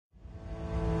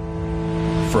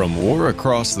From war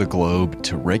across the globe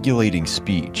to regulating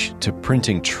speech to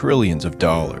printing trillions of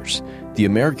dollars, the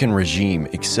American regime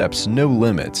accepts no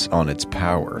limits on its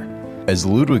power. As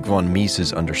Ludwig von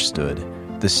Mises understood,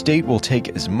 the state will take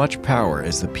as much power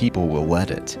as the people will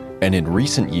let it. And in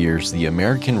recent years, the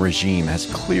American regime has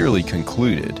clearly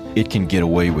concluded it can get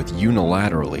away with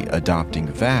unilaterally adopting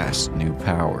vast new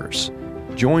powers.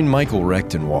 Join Michael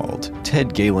Rechtenwald,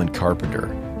 Ted Galen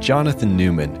Carpenter, Jonathan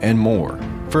Newman, and more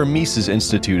for a Mises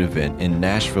Institute event in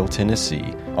Nashville,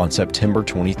 Tennessee on September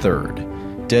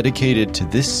 23rd, dedicated to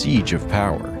this siege of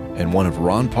power and one of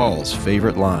Ron Paul's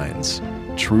favorite lines,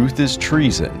 "Truth is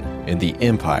treason in the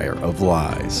empire of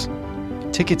lies."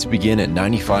 Tickets begin at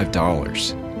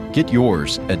 $95. Get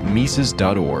yours at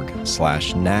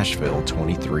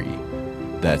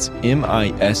Mises.org/Nashville23. That's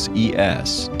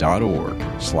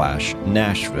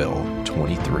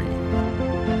MISES.org/Nashville23.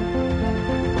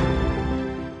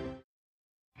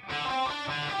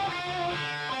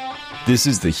 This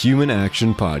is the Human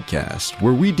Action Podcast,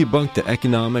 where we debunk the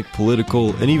economic,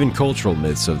 political, and even cultural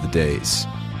myths of the days.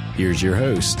 Here's your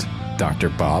host, Dr.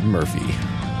 Bob Murphy.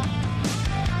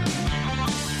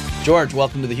 George,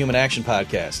 welcome to the Human Action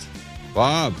Podcast.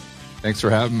 Bob, thanks for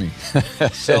having me.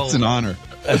 It's an honor.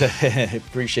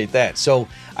 Appreciate that. So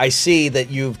I see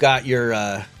that you've got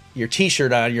your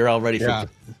T-shirt on. You're all ready for. Yeah.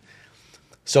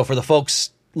 So for the folks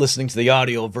listening to the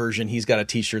audio version, he's got a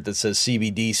T-shirt that says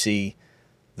CBDC,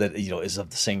 that is of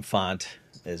the same font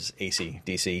as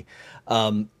AC/DC.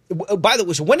 By the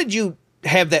way, so when did you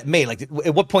have that made? Like,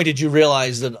 at what point did you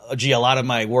realize that, a lot of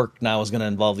my work now is going to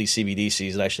involve these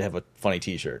CBDCs, and I should have a funny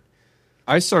T-shirt?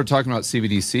 I started talking about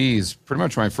CBDCs pretty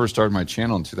much when I first started my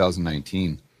channel in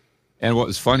 2019. And what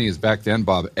was funny is back then,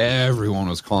 Bob, everyone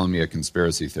was calling me a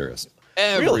conspiracy theorist.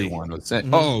 Everyone was saying,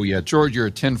 "Oh, yeah, George, you're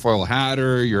a tinfoil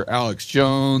hatter. You're Alex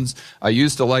Jones. I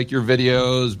used to like your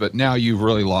videos, but now you've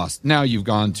really lost. Now you've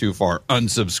gone too far.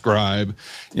 Unsubscribe."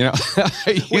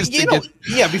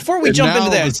 Before we jump into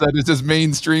that, all of a sudden it's just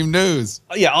mainstream news.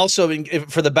 Yeah. Also,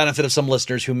 for the benefit of some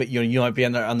listeners who you might be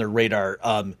on their radar,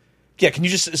 can you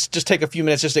just take a few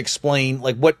minutes just to explain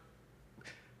like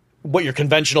what your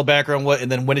conventional background was,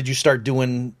 and then when did you start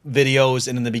doing videos?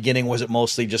 And in the beginning, was it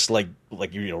mostly just like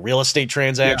real estate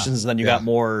transactions, and then you got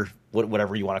more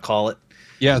whatever you want to call it?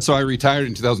 Yeah, so I retired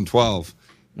in 2012,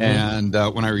 and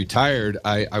when I retired,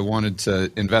 I wanted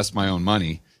to invest my own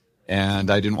money, and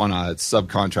I didn't want to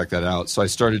subcontract that out. So I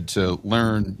started to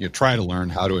try to learn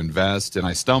how to invest, and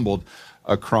I stumbled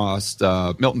across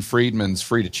Milton Friedman's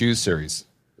Free to Choose series.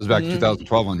 It was back in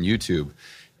 2012 on YouTube.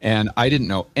 And I didn't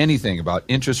know anything about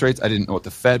interest rates. I didn't know what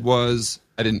the Fed was.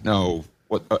 I didn't know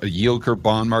what a yield curve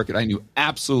bond market. I knew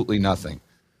absolutely nothing.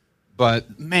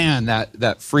 But man,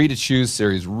 that Free to Choose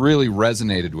series really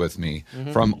resonated with me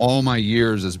from all my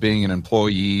years as being an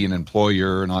employee, an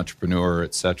employer, an entrepreneur,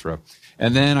 etc.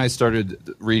 And then I started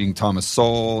reading Thomas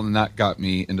Sowell, and that got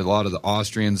me into a lot of the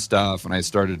Austrian stuff. And I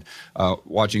started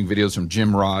watching videos from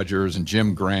Jim Rogers and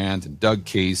Jim Grant and Doug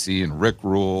Casey and Rick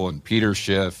Rule and Peter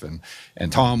Schiff and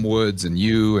Tom Woods and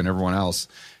you and everyone else.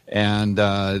 And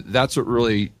that's what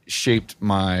really shaped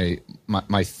my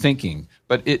thinking.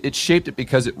 But it shaped it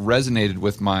because it resonated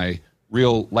with my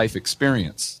real life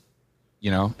experience,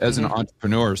 as an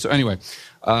entrepreneur. So anyway,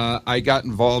 I got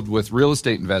involved with real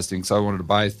estate investing. So I wanted to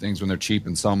buy things when they're cheap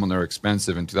and sell them when they're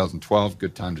expensive in 2012.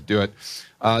 Good time to do it.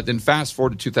 Then fast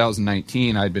forward to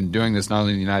 2019, I'd been doing this not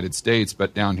only in the United States,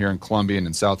 but down here in Colombia and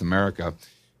in South America.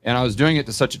 And I was doing it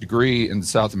to such a degree in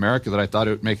South America that I thought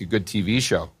it would make a good TV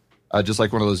show. Just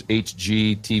like one of those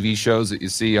HG TV shows that you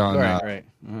see on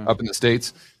up in the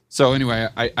States. So anyway,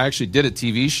 I actually did a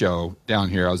TV show down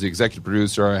here. I was the executive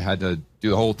producer. I had to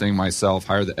do the whole thing myself,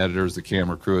 hire the editors, the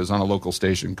camera crew. It was on a local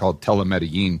station called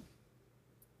Telemedellin.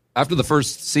 After the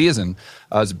first season,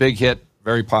 it was a big hit,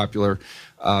 very popular.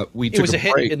 It was a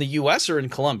hit in the U.S. or in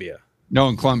Colombia? No,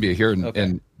 in Colombia here,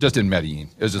 and just in Medellin.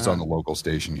 It was just on the local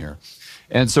station here.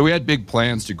 And so we had big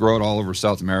plans to grow it all over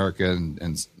South America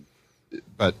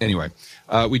but anyway,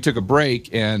 we took a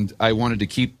break, and I wanted to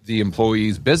keep the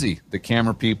employees busy, the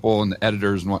camera people and the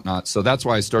editors and whatnot. So that's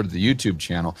why I started the YouTube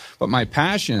channel. But my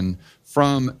passion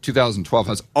from 2012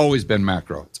 has always been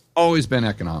macro. It's always been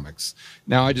economics.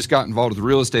 Now, I just got involved with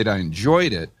real estate. I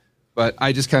enjoyed it, but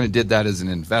I just kind of did that as an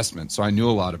investment. So I knew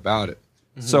a lot about it.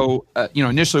 So,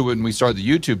 initially when we started the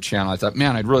YouTube channel, I thought,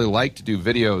 man, I'd really like to do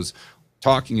videos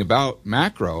talking about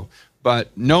macro, but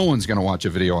no one's going to watch a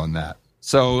video on that.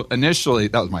 So initially,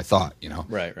 that was my thought,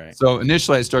 Right. So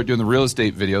initially, I started doing the real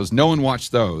estate videos. No one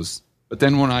watched those. But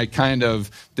then when I kind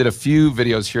of did a few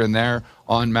videos here and there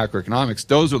on macroeconomics,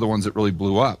 those are the ones that really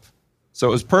blew up. So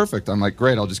it was perfect. I'm like,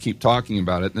 great, I'll just keep talking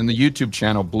about it. And then the YouTube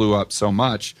channel blew up so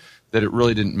much that it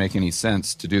really didn't make any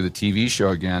sense to do the TV show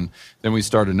again. Then we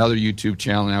started another YouTube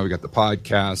channel. Now we got the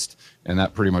podcast, and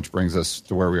that pretty much brings us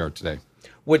to where we are today.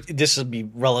 What this would be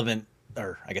relevant,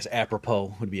 or I guess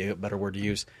apropos would be a better word to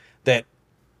use, that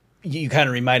you kind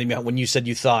of reminded me of when you said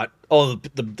you thought,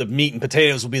 the meat and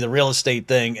potatoes will be the real estate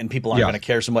thing and people aren't going to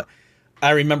care so much.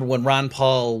 I remember when Ron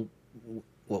Paul,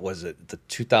 what was it, the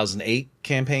 2008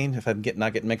 campaign, if I'm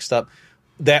not getting mixed up,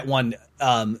 that one,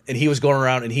 and he was going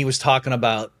around and he was talking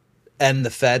about end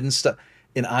the Fed and stuff.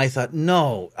 And I thought,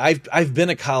 no, I've been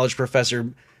a college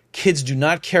professor. Kids do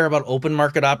not care about open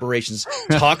market operations.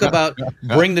 Talk about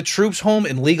bring the troops home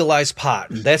and legalize pot.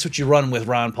 And that's what you run with,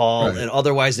 Ron Paul. Right. And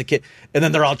otherwise the kid, and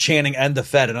then they're all chanting end the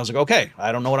Fed. And I was like, okay,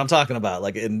 I don't know what I'm talking about.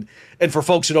 Like, and for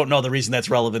folks who don't know, the reason that's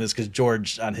relevant is because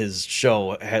George on his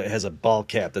show has a ball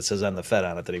cap that says end the Fed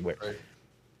on it that he wears. Right.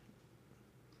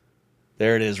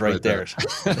 There it is right there.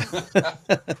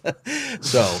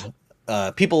 So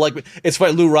people like me. It's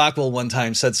funny. Lou Rockwell one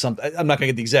time said something. I'm not going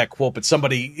to get the exact quote, but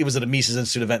it was at a Mises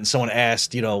Institute event, and someone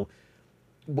asked, how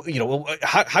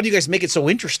do you guys make it so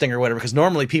interesting or whatever? Because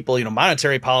normally people,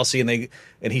 monetary policy, and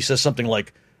he says something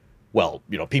like, well,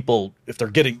 people, if they're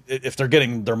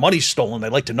getting their money stolen, they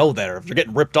like to know that, or if they're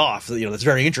getting ripped off, that's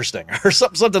very interesting, or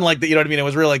something like that. You know what I mean? It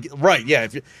was really like, right, yeah.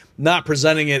 If you're not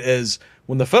presenting it as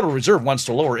when the Federal Reserve wants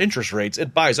to lower interest rates,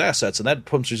 it buys assets and that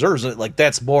pumps reserves in it, like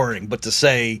that's boring. But to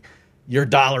say your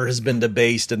dollar has been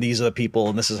debased and these are the people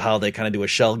and this is how they kind of do a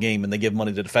shell game and they give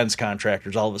money to defense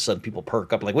contractors, all of a sudden people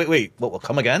perk up like, wait, what will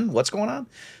come again? What's going on?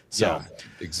 So yeah,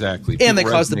 exactly. And they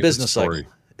cause the business cycle.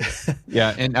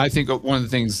 Yeah, and I think one of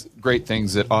the great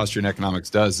things that Austrian economics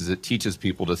does is it teaches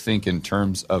people to think in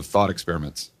terms of thought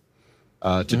experiments,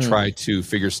 to try to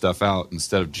figure stuff out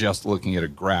instead of just looking at a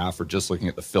graph or just looking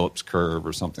at the Phillips curve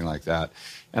or something like that.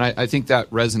 And I think that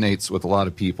resonates with a lot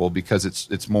of people because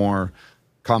it's more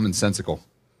commonsensical.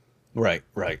 Right.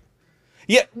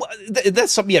 Yeah,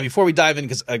 that's something. Yeah, before we dive in,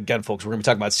 because again, folks, we're going to be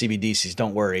talking about CBDCs.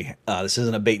 Don't worry, this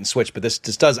isn't a bait and switch, but this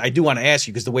does. I do want to ask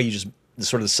you because the way you just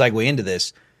sort of segue into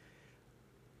this,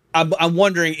 I'm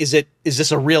wondering, is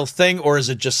this a real thing or is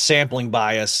it just sampling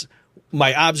bias?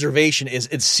 My observation is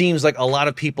it seems like a lot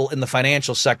of people in the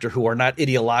financial sector who are not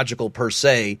ideological per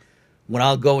se, when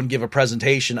I'll go and give a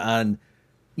presentation on,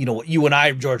 what you and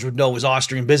I, George, would know is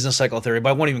Austrian business cycle theory, but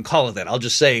I won't even call it that. I'll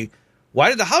just say, why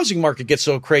did the housing market get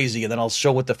so crazy? And then I'll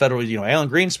show what the federal, Alan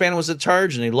Greenspan was in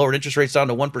charge and he lowered interest rates down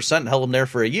to 1% and held them there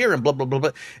for a year and blah, blah, blah,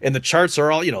 blah. And the charts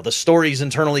are all, the story's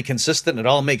internally consistent and it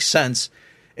all makes sense.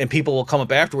 And people will come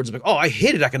up afterwards and be like, oh, I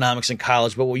hated economics in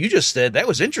college, but what you just said, that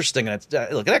was interesting. And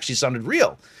it actually sounded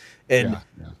real. And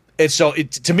so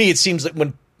to me, it seems like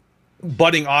when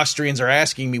budding Austrians are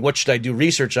asking me, what should I do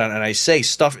research on? And I say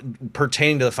stuff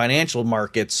pertaining to the financial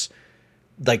markets,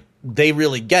 like they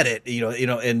really get it,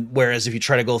 and whereas if you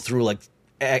try to go through like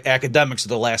academics are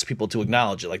the last people to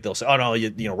acknowledge it. Like they'll say, oh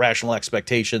no, rational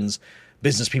expectations,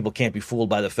 business people can't be fooled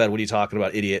by the Fed. What are you talking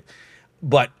about, idiot?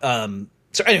 But,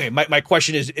 so anyway, my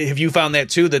question is, have you found that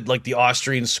too, that like the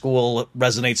Austrian school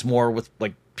resonates more with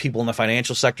like people in the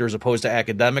financial sector as opposed to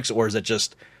academics? Or is it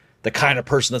just the kind of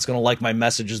person that's going to like my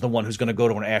message is the one who's going to go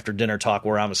to an after dinner talk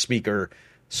where I'm a speaker.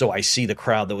 So I see the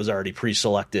crowd that was already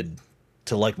pre-selected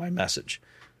to like my message.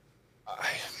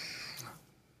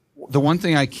 The one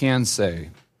thing I can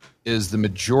say is the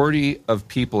majority of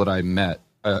people that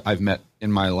I've met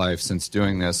in my life since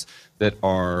doing this that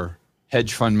are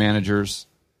hedge fund managers,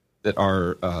 that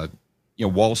are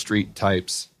Wall Street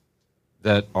types,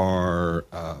 that are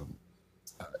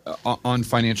on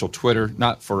financial Twitter,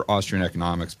 not for Austrian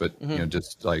economics, but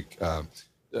just like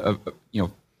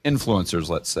influencers,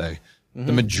 let's say.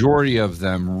 The majority of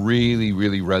them really,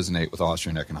 really resonate with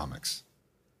Austrian economics.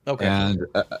 Okay. And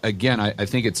again, I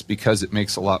think it's because it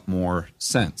makes a lot more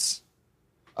sense.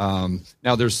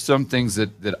 Now, there's some things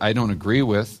that I don't agree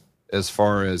with as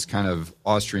far as kind of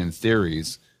Austrian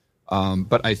theories.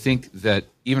 But I think that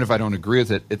even if I don't agree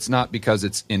with it, it's not because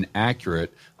it's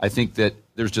inaccurate. I think that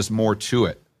there's just more to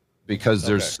it because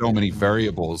there's so many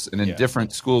variables. And in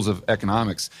different schools of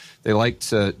economics, they like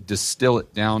to distill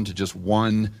it down to just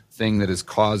one thing that is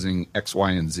causing X,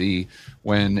 Y, and Z,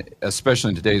 when, especially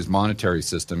in today's monetary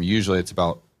system, usually it's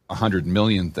about 100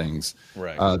 million things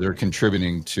that are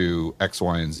contributing to X,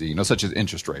 Y, and Z, such as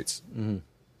interest rates. Mm-hmm.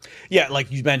 Yeah, like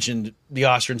you mentioned, the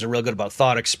Austrians are real good about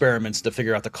thought experiments to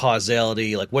figure out the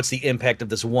causality, like what's the impact of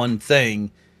this one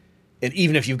thing. And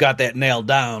even if you've got that nailed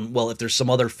down, well, if there's some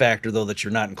other factor, though, that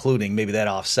you're not including, maybe that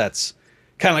offsets.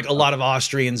 Kind of like a lot of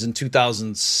Austrians in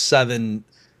 2007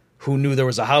 who knew there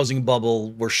was a housing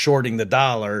bubble were shorting the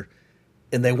dollar.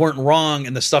 and they weren't wrong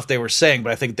in the stuff they were saying,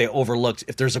 but I think they overlooked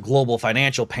if there's a global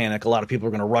financial panic, a lot of people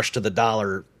are going to rush to the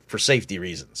dollar for safety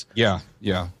reasons. Yeah,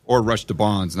 or rush to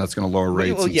bonds, and that's going to lower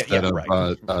rates instead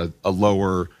of a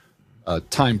lower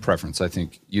time preference, I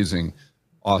think, using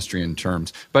Austrian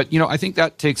terms. But, I think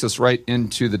that takes us right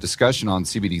into the discussion on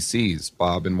CBDCs,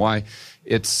 Bob, and why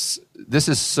this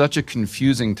is such a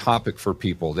confusing topic for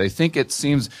people. They think it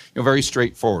seems very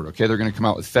straightforward. Okay, they're going to come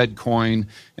out with FedCoin,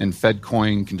 and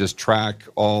FedCoin can just track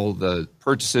all the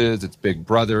purchases. It's Big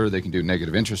Brother. They can do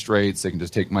negative interest rates. They can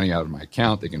just take money out of my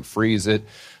account. They can freeze it.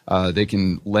 They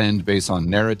can lend based on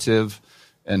narrative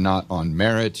and not on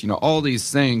merit. All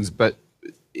these things, but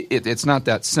it's not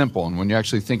that simple. And when you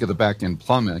actually think of the back-end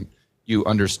plumbing, you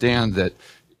understand that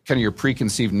kind of your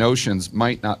preconceived notions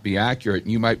might not be accurate.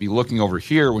 And you might be looking over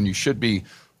here when you should be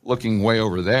looking way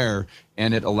over there.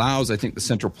 And it allows, I think, the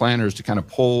central planners to kind of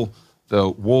pull the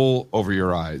wool over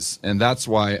your eyes. And that's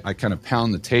why I kind of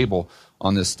pound the table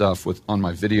on this stuff on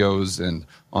my videos and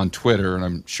on Twitter. And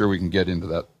I'm sure we can get into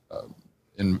that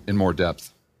in more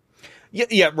depth.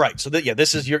 Yeah, right. So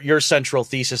this is your central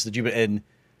thesis that and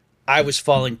I was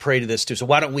falling prey to this too. So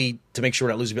why don't we, to make sure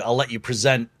we're not losing, I'll let you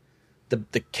present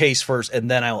the case first,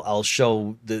 and then I'll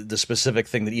show the specific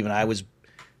thing that even I was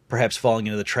perhaps falling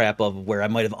into the trap of, where I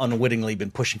might have unwittingly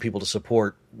been pushing people to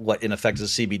support what in effect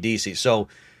is a CBDC. So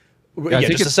I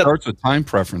think it starts with time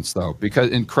preference, though,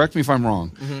 and correct me if I'm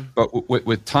wrong, but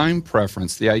with time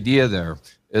preference, the idea there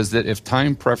is that if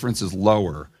time preference is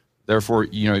lower, therefore,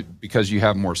 because you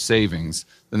have more savings,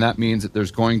 then that means that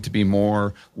there's going to be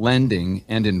more lending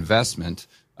and investment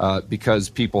because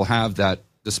people have that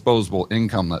disposable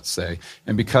income, let's say,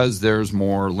 and because there's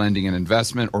more lending and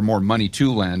investment, or more money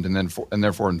to lend, and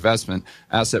therefore investment,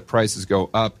 asset prices go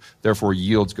up, therefore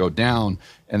yields go down,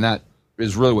 and that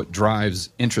is really what drives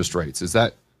interest rates. Do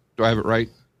I have it right?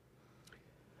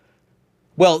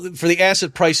 Well, for the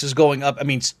asset prices going up, I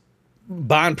mean,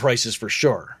 bond prices for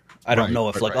sure. I don't know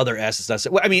if other assets.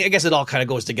 I mean, I guess it all kind of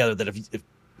goes together. That if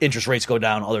interest rates go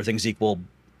down, other things equal,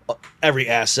 every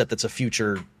asset that's a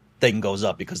future thing goes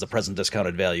up because the present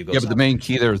discounted value goes up. Yeah, but the main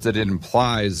key there is that it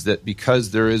implies that because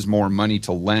there is more money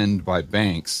to lend by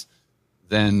banks,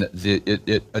 then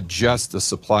it adjusts the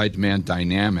supply-demand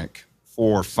dynamic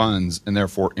for funds, and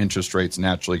therefore interest rates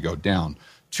naturally go down.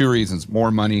 Two reasons: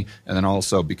 more money, and then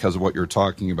also because of what you're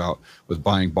talking about with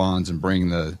buying bonds and bringing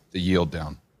the yield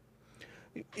down.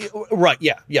 Right,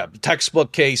 yeah.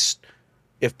 Textbook case,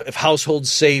 if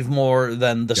households save more,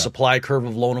 then the supply curve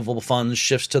of loanable funds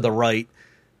shifts to the right,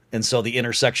 and so the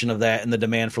intersection of that and the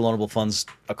demand for loanable funds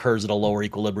occurs at a lower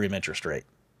equilibrium interest rate.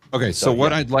 Okay, so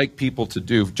what I'd like people to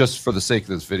do, just for the sake of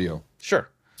this video,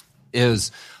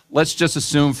 is let's just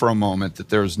assume for a moment that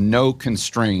there's no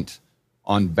constraint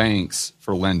on banks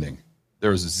for lending.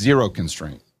 There's zero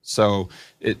constraint. So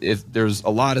if there's a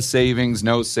lot of savings,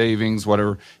 no savings,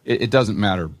 whatever, it doesn't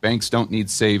matter. Banks don't need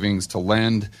savings to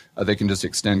lend. They can just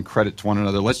extend credit to one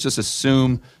another. Let's just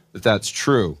assume that that's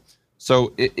true.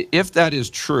 So if that is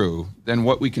true, then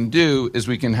what we can do is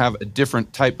we can have a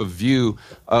different type of view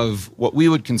of what we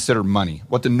would consider money,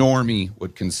 what the normie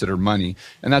would consider money,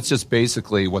 and that's just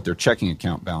basically what their checking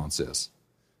account balance is.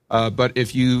 But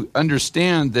if you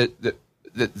understand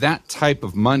that type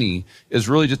of money is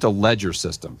really just a ledger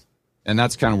system, and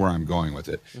that's kind of where I'm going with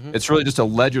it. Mm-hmm. It's really just a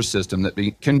ledger system that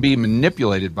can be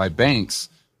manipulated by banks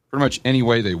pretty much any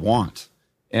way they want.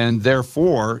 And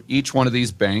therefore, each one of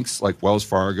these banks, like Wells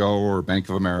Fargo or Bank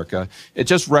of America, it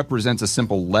just represents a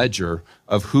simple ledger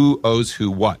of who owes who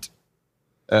what.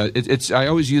 I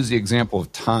always use the example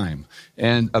of time.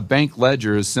 And a bank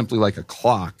ledger is simply like a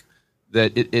clock,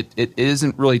 that it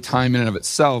isn't really time in and of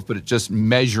itself, but it's just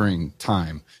measuring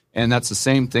time. And that's the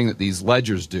same thing that these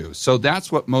ledgers do. So that's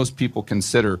what most people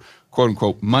consider, quote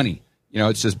unquote, money.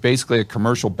 It's just basically a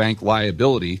commercial bank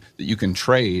liability that you can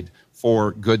trade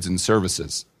for goods and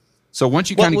services. So once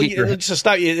you kind of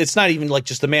it's not even like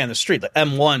just the man in the street. Like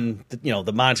M1,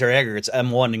 the monetary aggregates,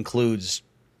 M1 includes,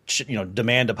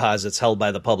 demand deposits held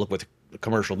by the public with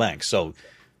commercial banks. So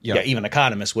even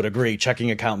economists would agree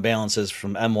checking account balances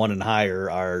from M1 and higher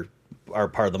are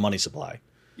part of the money supply.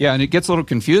 Yeah, and it gets a little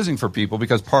confusing for people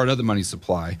because part of the money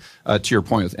supply, to your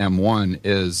point with M1,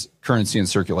 is currency in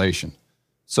circulation.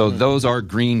 So those are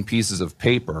green pieces of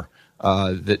paper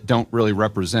that don't really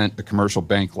represent a commercial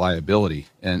bank liability.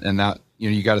 And that,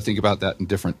 you got to think about that in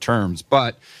different terms.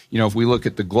 But, if we look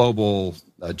at the global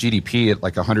GDP at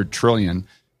like 100 trillion,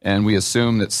 and we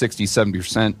assume that 60,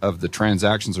 70% of the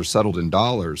transactions are settled in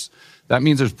dollars, that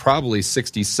means there's probably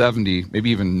 60, 70,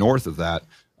 maybe even north of that,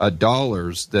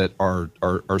 dollars that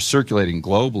are circulating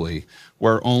globally,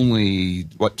 where only,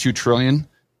 2 trillion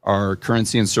are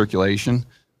currency in circulation.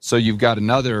 So you've got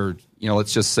another,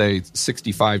 let's just say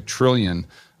 65 trillion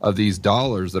of these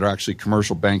dollars that are actually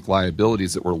commercial bank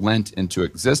liabilities that were lent into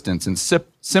existence and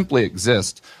simply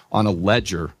exist on a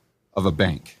ledger of a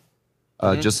bank.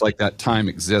 Just like that time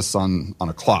exists on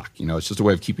a clock. It's just a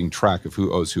way of keeping track of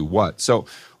who owes who what. So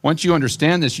once you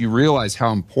understand this, you realize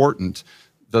how important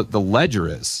the ledger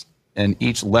is, and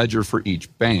each ledger for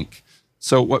each bank.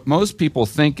 So what most people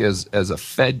think as a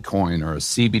Fed coin or a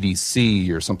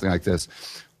CBDC or something like this,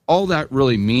 all that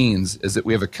really means is that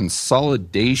we have a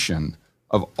consolidation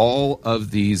of all of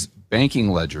these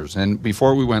banking ledgers. And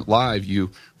before we went live,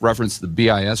 you referenced the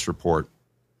BIS report,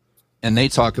 and they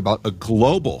talk about a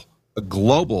global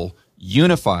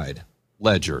unified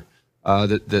ledger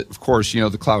that of course,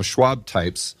 the Klaus Schwab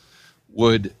types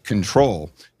would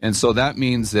control. And so that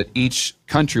means that each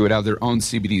country would have their own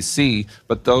CBDC,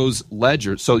 but those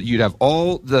ledgers, so you'd have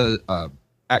all the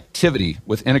activity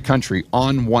within a country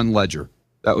on one ledger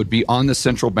that would be on the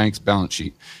central bank's balance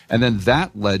sheet. And then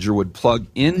that ledger would plug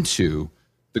into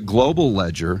the global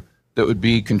ledger that would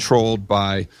be controlled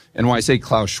by, and when I say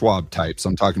Klaus Schwab types,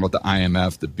 I'm talking about the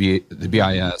IMF, the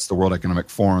BIS, the World Economic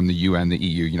Forum, the UN, the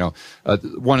EU,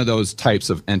 one of those types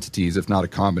of entities, if not a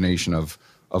combination of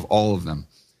all of them.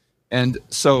 And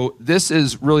so this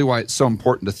is really why it's so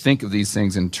important to think of these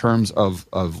things in terms of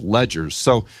ledgers.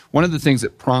 So one of the things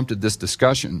that prompted this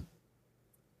discussion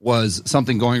was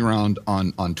something going around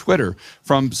on Twitter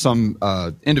from some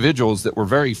individuals that were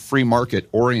very free market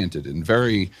oriented and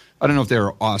very, I don't know if they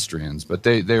were Austrians, but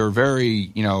they were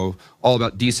very, all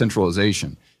about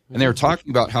decentralization. And they were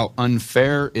talking about how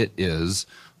unfair it is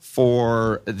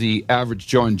for the average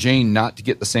Joe and Jane not to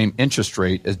get the same interest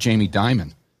rate as Jamie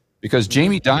Dimon. Because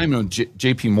Jamie Dimon and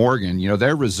JP Morgan,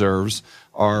 their reserves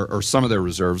or some of their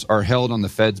reserves are held on the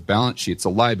Fed's balance sheet. It's a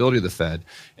liability of the Fed.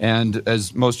 And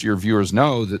as most of your viewers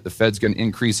know, that the Fed's going to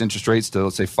increase interest rates to,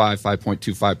 let's say,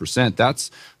 5.25%.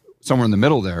 That's somewhere in the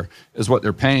middle there is what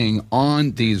they're paying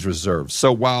on these reserves.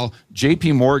 So while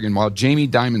JP Morgan, while Jamie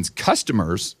Dimon's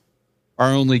customers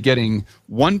are only getting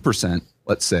 1%,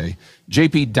 let's say,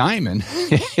 JP Dimon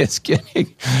is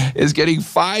getting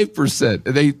 5%.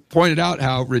 They pointed out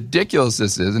how ridiculous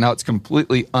this is and how it's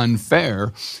completely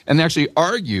unfair. And they actually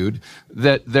argued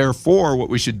that, therefore, what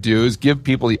we should do is give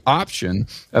people the option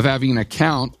of having an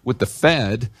account with the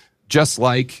Fed, just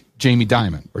like Jamie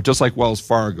Dimon, or just like Wells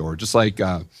Fargo, or just like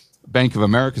Bank of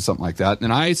America, something like that.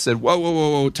 And I said,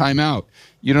 whoa, time out.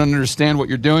 You don't understand what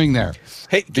you're doing there.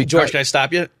 Hey, George, can I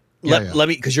stop you? Let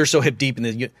me, because you're so hip deep in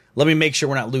this. Let me make sure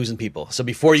we're not losing people. So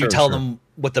before you tell them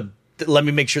what let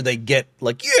me make sure they get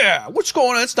like, yeah, what's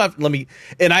going on? It's not.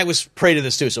 And I was prey to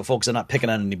this too. So folks, I'm not picking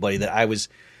on anybody.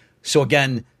 So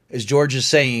again, as George is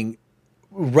saying,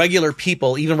 regular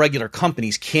people, even regular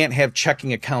companies, can't have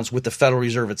checking accounts with the Federal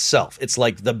Reserve itself. It's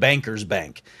like the banker's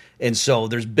bank, and so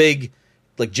there's big,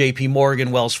 like J.P.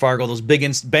 Morgan, Wells Fargo, those big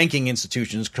banking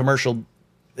institutions, commercial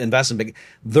investment bank.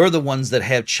 They're the ones that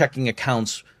have checking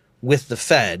accounts with the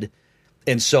Fed.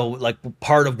 And so like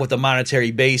part of what the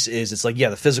monetary base is, it's like,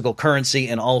 the physical currency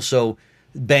and also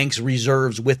banks'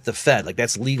 reserves with the Fed. Like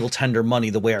that's legal tender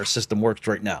money, the way our system works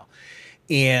right now.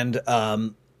 And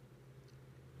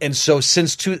so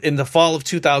in the fall of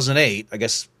 2008, I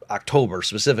guess October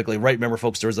specifically, right? Remember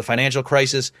folks, there was the financial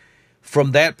crisis.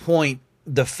 From that point,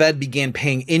 the Fed began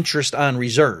paying interest on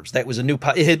reserves. That was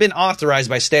it had been authorized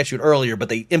by statute earlier, but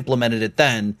they implemented it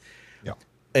then.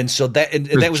 And so that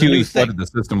was a new thing. Flooded the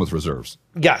system with reserves.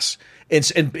 Yes,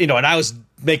 and I was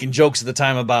making jokes at the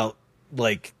time about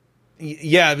like,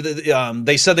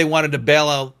 they said they wanted to bail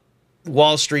out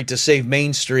Wall Street to save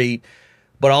Main Street,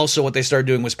 but also what they started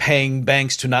doing was paying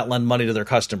banks to not lend money to their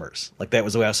customers. Like that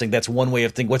was the way I was saying. That's one way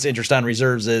of thinking. What's interest on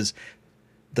reserves is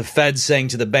the Fed saying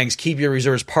to the banks, keep your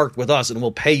reserves parked with us, and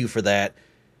we'll pay you for that.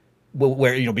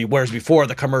 Whereas before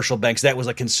the commercial banks, that was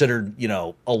like considered,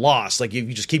 a loss. Like if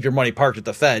you just keep your money parked at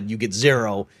the Fed, you get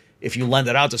zero. If you lend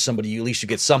it out to somebody, at least you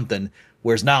get something.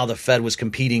 Whereas now the Fed was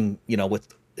competing, with,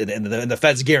 and the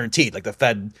Fed's guaranteed. Like the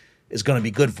Fed is going to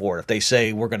be good for it. If they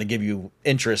say we're going to give you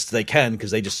interest, they can,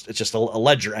 because it's just a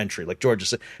ledger entry. Like George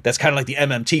said, that's kind of like the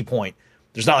MMT point.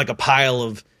 There's not like a pile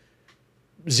of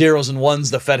zeros and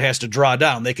ones the Fed has to draw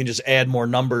down. They can just add more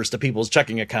numbers to people's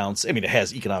checking accounts. I mean, it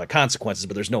has economic consequences,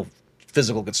 but there's no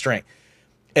physical constraint.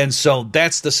 And so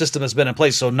that's the system that's been in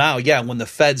place. So now, when the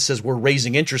Fed says we're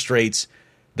raising interest rates,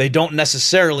 they don't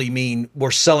necessarily mean we're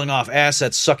selling off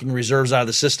assets, sucking reserves out of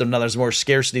the system. Now there's more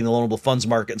scarcity in the loanable funds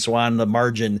market. And so on the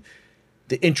margin,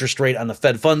 the interest rate on the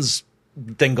Fed funds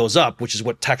thing goes up, which is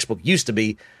what textbook used to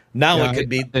be. Now it could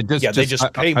be, they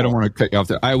just pay more. I don't want to cut you off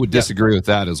there. I would disagree with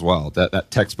that as well. That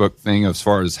textbook thing as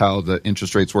far as how the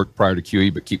interest rates work prior to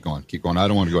QE, but keep going. I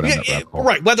don't want to go down that rabbit hole.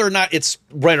 Right. Whether or not it's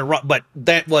right or wrong, but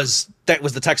that was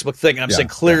the textbook thing. And I'm saying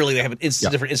clearly they have an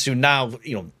different institute now,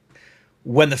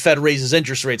 when the Fed raises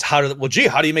interest rates, how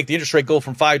do you make the interest rate go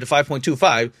from 5 to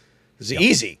 5.25? It's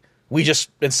easy. We just,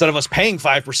 instead of us paying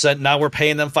 5%, now we're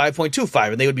paying them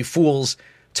 5.25, and they would be fools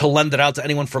to lend it out to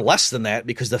anyone for less than that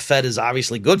because the Fed is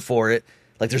obviously good for it.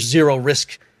 Like there's zero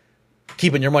risk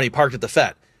keeping your money parked at the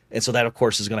Fed. And so that, of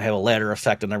course, is going to have a ladder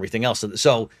effect on everything else.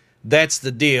 So that's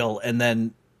the deal. And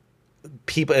then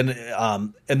people,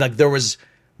 and like there was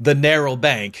the narrow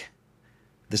bank.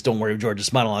 This, don't worry, George,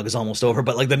 this monologue is almost over.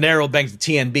 But like the narrow bank, the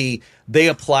TNB, they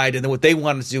applied. And then what they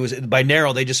wanted to do is, by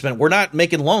narrow, they just meant we're not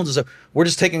making loans. We're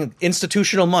just taking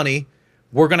institutional money.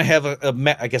 We're going to have a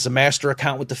master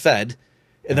account with the Fed.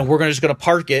 And then we're just going to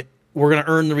park it. We're going to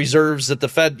earn the reserves that the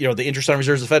Fed, the interest on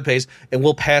reserves the Fed pays, and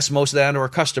we'll pass most of that on to our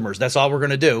customers. That's all we're going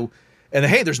to do. And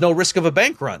hey, there's no risk of a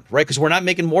bank run, right? Because we're not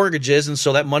making mortgages, and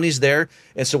so that money's there.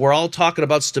 And so we're all talking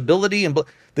about stability, and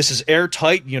this is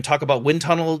airtight. Talk about wind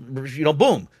tunnel,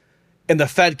 boom. And the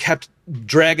Fed kept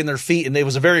dragging their feet, and it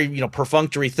was a very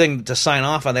perfunctory thing to sign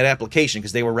off on that application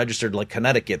because they were registered like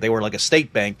Connecticut. They were like a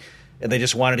state bank, and they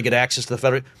just wanted to get access to the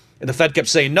Fed. And the Fed kept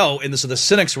saying no, and so the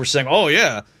cynics were saying, "Oh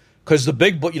yeah, because the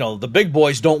big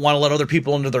boys don't want to let other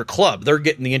people into their club. They're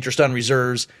getting the interest on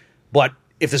reserves, but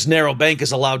if this narrow bank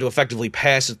is allowed to effectively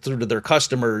pass it through to their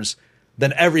customers,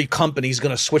 then every company is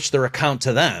going to switch their account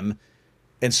to them."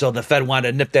 And so the Fed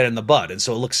wanted to nip that in the bud, and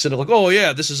so it looks cynical, like, "Oh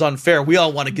yeah, this is unfair. We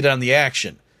all want to get on the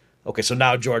action." Okay, so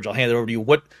now George, I'll hand it over to you.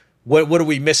 What are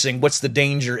we missing? What's the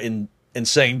danger in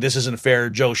saying this isn't fair?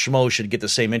 Joe Schmo should get the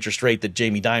same interest rate that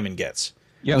Jamie Dimon gets.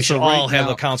 Yeah, we should all have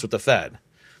accounts with the Fed.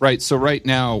 Right. So right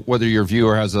now, whether your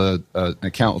viewer has an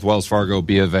account with Wells Fargo,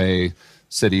 B of A,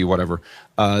 Citi, whatever,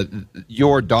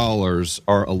 your dollars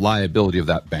are a liability of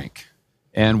that bank.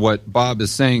 And what Bob is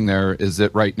saying there is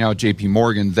that right now, J.P.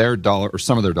 Morgan, their dollar or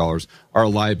some of their dollars are a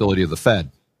liability of the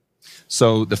Fed.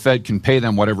 So the Fed can pay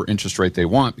them whatever interest rate they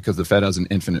want because the Fed has an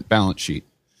infinite balance sheet.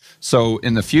 So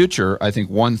in the future, I think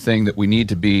one thing that we need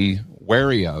to be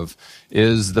wary of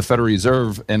is the Federal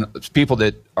Reserve and people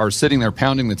that are sitting there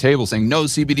pounding the table saying no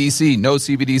CBDC, no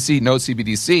CBDC, no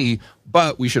CBDC,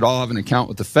 but we should all have an account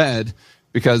with the Fed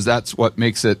because that's what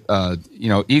makes it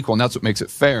equal, and that's what makes it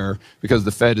fair because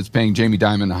the Fed is paying Jamie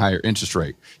Dimon a higher interest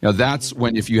rate. That's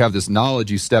when, if you have this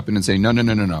knowledge, you step in and say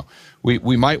no.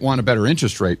 We might want a better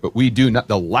interest rate, but we do not.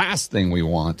 The last thing we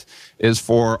want is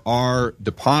for our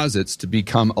deposits to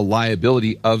become a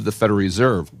liability of the Federal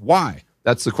Reserve. Why?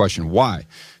 That's the question. Why?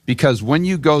 Because when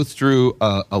you go through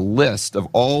a list of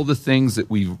all the things that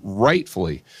we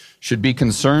rightfully should be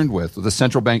concerned with the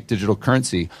central bank digital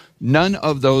currency, none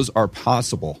of those are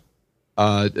possible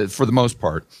for the most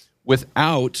part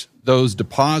without those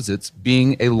deposits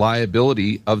being a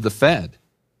liability of the Fed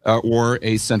or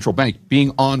a central bank,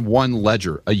 being on one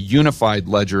ledger, a unified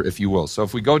ledger, if you will. So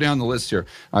if we go down the list here,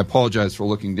 I apologize for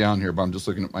looking down here, but I'm just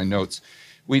looking at my notes.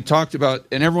 We talked about,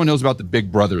 and everyone knows about the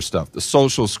Big Brother stuff, the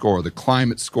social score, the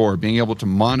climate score, being able to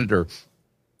monitor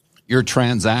your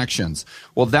transactions.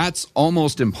 Well, that's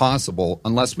almost impossible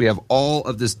unless we have all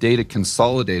of this data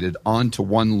consolidated onto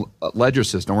one ledger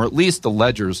system, or at least the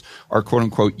ledgers are quote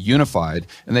unquote unified,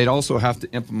 and they'd also have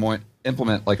to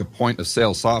implement like a point of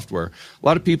sale software. A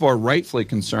lot of people are rightfully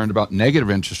concerned about negative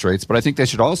interest rates, but I think they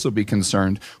should also be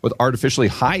concerned with artificially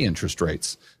high interest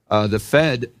rates. The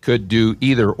Fed could do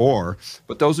either or,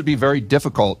 but those would be very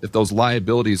difficult if those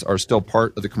liabilities are still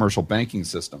part of the commercial banking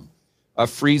system. A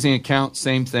freezing account,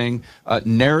 same thing.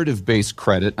 Narrative-based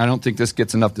credit, I don't think this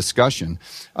gets enough discussion.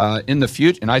 In the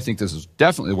future, and I think this is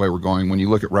definitely the way we're going when you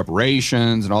look at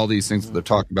reparations and all these things that they're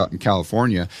talking about in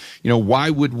California. Why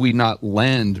would we not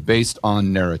lend based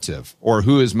on narrative or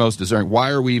who is most deserving? Why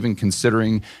are we even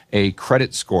considering a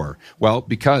credit score? Well,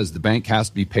 because the bank has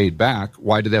to be paid back.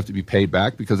 Why do they have to be paid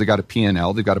back? Because they got a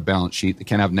P&L, they've got a balance sheet, they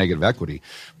can't have negative equity.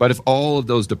 But if all of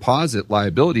those deposit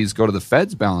liabilities go to the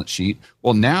Fed's balance sheet,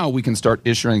 well, now we can start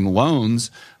issuing loans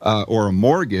or a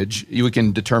mortgage. We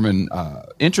can determine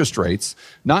interest rates,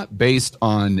 not based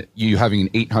on you having an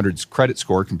 800 credit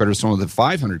score compared to someone with a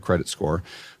 500 credit score,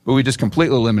 but we just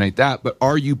completely eliminate that. But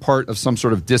are you part of some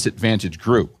sort of disadvantaged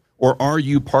group? Or are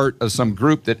you part of some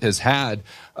group that has had,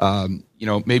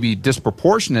 maybe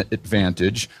disproportionate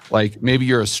advantage, like maybe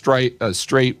you're a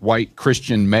straight white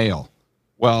Christian male?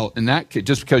 Well, in that case,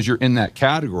 just because you're in that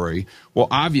category, well,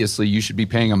 obviously you should be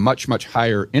paying a much, much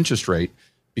higher interest rate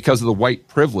because of the white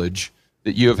privilege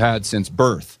that you have had since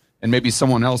birth. and maybe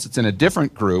someone else that's in a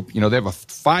different group, they have a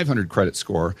 500 credit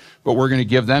score, but we're going to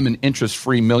give them an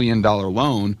interest-free $1 million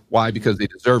loan. Why? Because they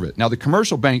deserve it. Now, the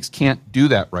commercial banks can't do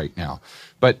that right now.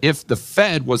 But if the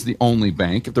Fed was the only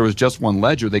bank, if there was just one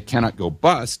ledger, they cannot go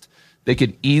bust, they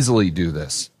could easily do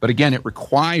this. But again, it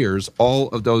requires all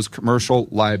of those commercial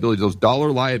liabilities, those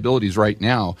dollar liabilities right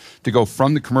now, to go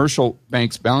from the commercial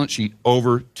bank's balance sheet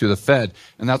over to the Fed.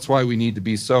 And that's why we need to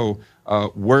be so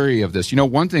wary of this.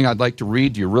 One thing I'd like to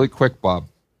read to you really quick, Bob,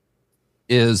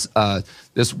 is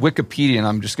this Wikipedia, and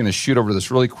I'm just going to shoot over this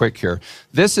really quick here.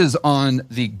 This is on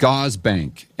the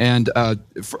Gazbank, and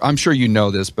I'm sure you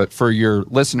know this, but for your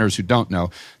listeners who don't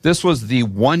know, this was the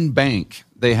one bank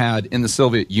they had in the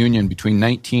Soviet Union between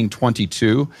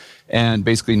 1922 and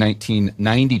basically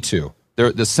 1992.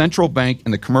 The central bank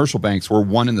and the commercial banks were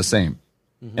one and the same.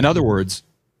 Mm-hmm. In other words,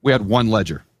 we had one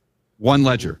ledger.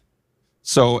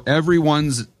 So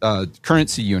everyone's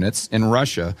currency units in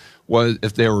Russia was,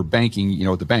 if they were banking,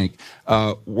 at the bank,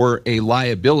 were a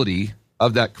liability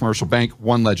of that commercial bank,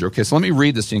 one ledger. Okay, so let me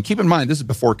read this to you. And keep in mind, this is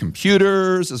before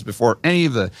computers, this is before any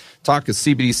of the talk of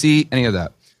CBDC, any of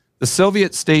that. The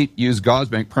Soviet state used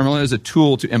Gazbank primarily as a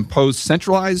tool to impose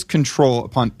centralized control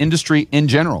upon industry in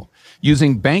general,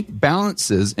 using bank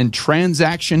balances and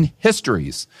transaction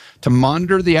histories to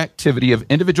monitor the activity of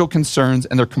individual concerns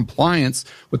and their compliance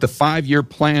with the 5-year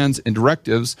plans and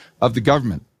directives of the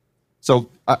government.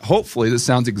 So hopefully this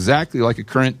sounds exactly like a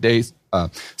current day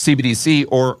CBDC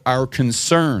or our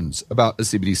concerns about the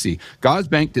CBDC.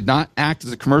 Gazbank did not act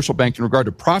as a commercial bank in regard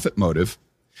to profit motive.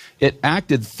 It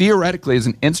acted theoretically as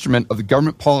an instrument of the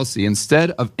government policy.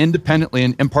 Instead of independently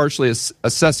and impartially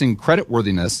assessing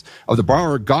creditworthiness of the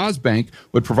borrower, Gazbank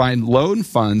would provide loan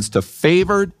funds to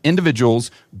favored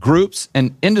individuals, groups,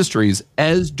 and industries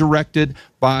as directed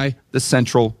by the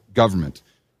central government.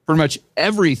 Pretty much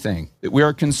everything that we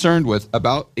are concerned with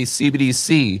about a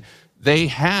CBDC, they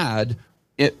had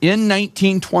in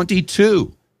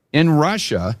 1922 in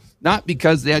Russia, not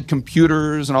because they had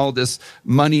computers and all this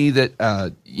money that,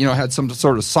 had some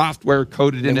sort of software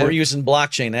coded in it. We're using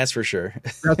blockchain, that's for sure.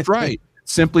 That's right.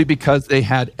 Simply because they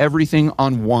had everything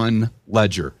on one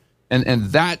ledger. And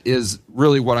that is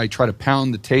really what I try to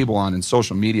pound the table on in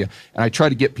social media, and I try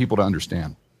to get people to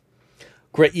understand.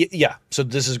 Great. Yeah. So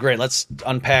this is great. Let's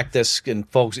unpack this. And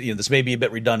folks, this may be a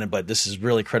bit redundant, but this is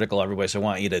really critical, everybody. So I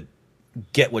want you to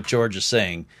get what George is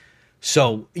saying.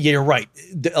 So yeah, you're right.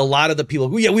 A lot of the people,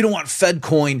 we don't want Fed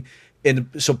coin. And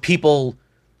so people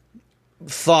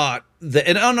thought that,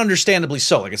 and ununderstandably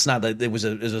so, like it's not that it was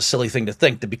a silly thing to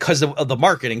think that because of the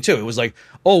marketing too. It was like,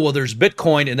 oh, well, there's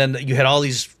Bitcoin. And then you had all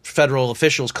these federal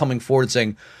officials coming forward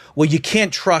saying, well, you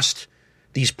can't trust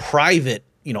these private,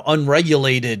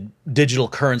 unregulated digital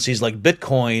currencies like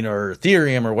Bitcoin or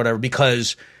Ethereum or whatever,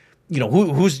 because, we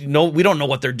don't know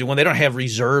what they're doing. They don't have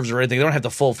reserves or anything. They don't have the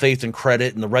full faith and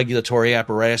credit and the regulatory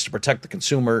apparatus to protect the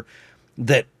consumer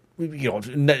that,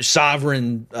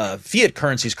 sovereign fiat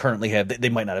currencies currently have. They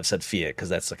might not have said fiat because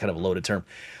that's a kind of a loaded term.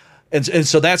 And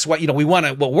so that's why,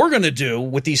 what we're going to do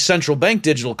with these central bank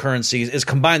digital currencies is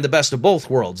combine the best of both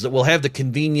worlds, that we'll have the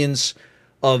convenience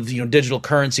of, digital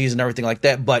currencies and everything like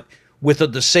that, but with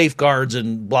the safeguards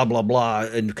and blah, blah, blah,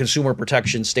 and consumer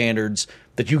protection standards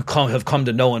that you have come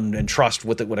to know and trust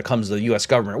with it when it comes to the U.S.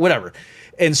 government or whatever.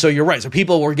 And so you're right. So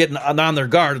people were getting on their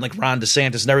guard, and like Ron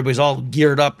DeSantis and everybody's all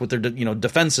geared up with their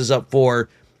defenses up for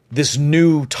this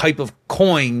new type of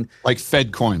coin. Like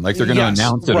Fed coin, like they're going to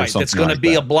announce it or something. It's going to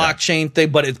be a blockchain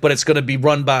thing, but it's going to be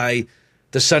run by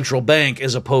the central bank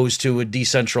as opposed to a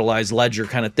decentralized ledger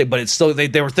kind of thing. But it's still,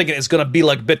 they were thinking it's going to be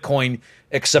like Bitcoin,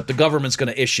 except the government's going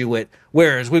to issue it.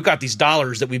 Whereas we've got these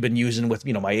dollars that we've been using with,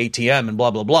 my ATM and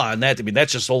blah, blah, blah. And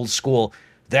that's just old school.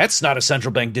 That's not a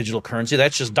central bank digital currency.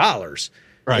 That's just dollars.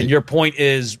 Right. And your point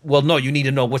is, well, no, you need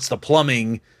to know what's the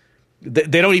plumbing.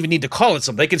 They don't even need to call it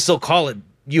something. They can still call it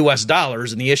US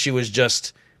dollars. And the issue is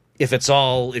just if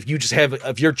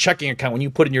your checking account, when you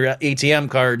put in your ATM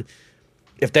card,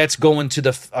 if that's going to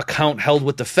the account held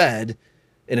with the Fed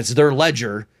and it's their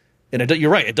ledger, and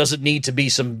you're right, it doesn't need to be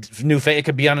some new it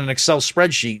could be on an Excel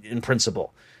spreadsheet in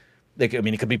principle. It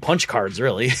could be punch cards,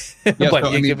 really. Yeah,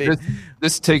 but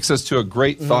this takes us to a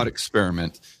great thought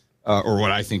experiment, or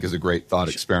what I think is a great thought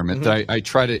experiment that I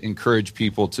try to encourage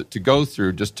people to go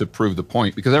through just to prove the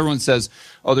point. Because everyone says,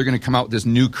 oh, they're going to come out with this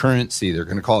new currency. They're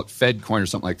going to call it Fed coin or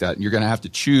something like that. And you're going to have to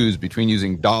choose between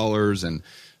using dollars and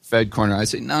Fed coin. I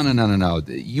say, no.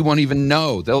 You won't even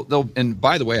know. They'll. And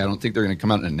by the way, I don't think they're going to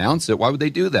come out and announce it. Why would they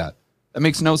do that? That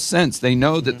makes no sense. They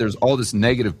know that there's all this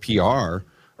negative PR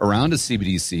around a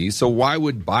CBDC. So why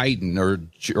would Biden or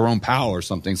Jerome Powell or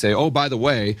something say, oh, by the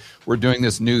way, we're doing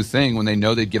this new thing when they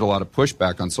know they'd get a lot of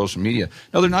pushback on social media?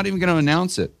 No, they're not even going to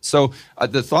announce it. So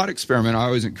the thought experiment I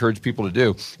always encourage people to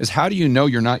do is, how do you know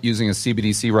you're not using a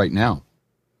CBDC right now?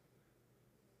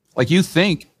 Like, you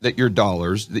think that your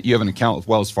dollars, that you have an account with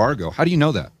Wells Fargo. How do you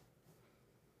know that?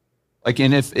 Like,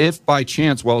 and if by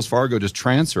chance Wells Fargo just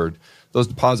transferred those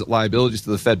deposit liabilities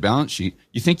to the Fed balance sheet,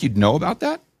 you think you'd know about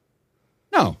that?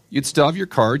 No, you'd still have your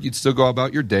card. You'd still go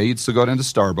about your day. You'd still go down to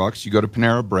Starbucks. You'd go to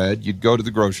Panera Bread. You'd go to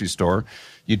the grocery store.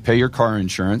 You'd pay your car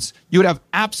insurance. You would have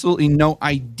absolutely no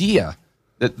idea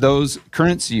that those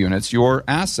currency units, your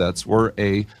assets, were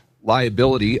a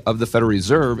liability of the Federal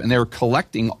Reserve, and they were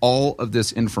collecting all of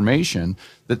this information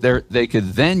that they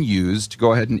could then use to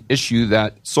go ahead and issue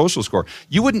that social score.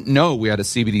 You wouldn't know we had a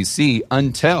CBDC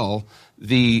until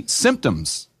the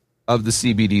symptoms of the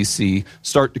CBDC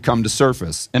start to come to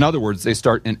surface. In other words, they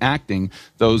start enacting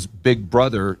those big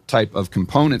brother type of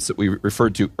components that we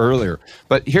referred to earlier.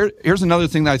 But here's another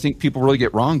thing that I think people really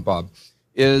get wrong, Bob,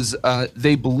 is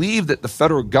they believe that the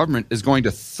federal government is going to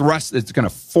it's going to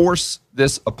force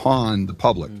this upon the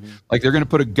public. Mm-hmm. Like, they're going to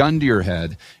put a gun to your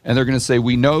head and they're going to say,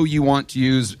 we know you want to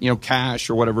use, cash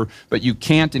or whatever, but you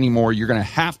can't anymore. You're going to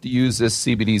have to use this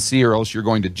CBDC or else you're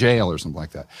going to jail or something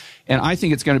like that. And I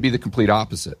think it's going to be the complete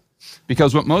opposite.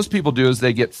 Because what most people do is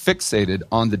they get fixated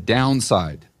on the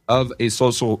downside of a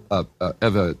social, of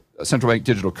a central bank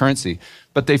digital currency,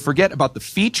 but they forget about the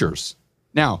features.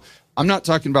 Now, I'm not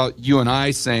talking about you and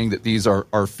I saying that these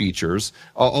are features,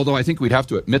 although I think we'd have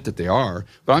to admit that they are,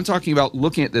 but I'm talking about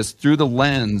looking at this through the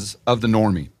lens of the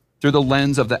normie, through the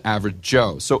lens of the average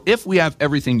Joe. So if we have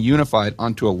everything unified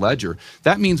onto a ledger,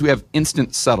 that means we have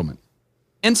instant settlement.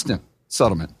 Instant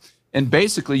settlement. And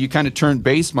basically, you kind of turn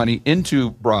base money into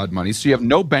broad money. So you have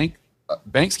no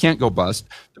banks can't go bust.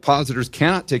 Depositors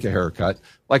cannot take a haircut.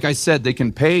 Like I said, they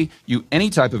can pay you any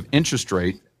type of interest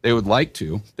rate they would like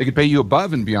to. They could pay you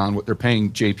above and beyond what they're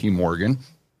paying JP Morgan.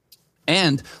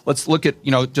 And let's look at,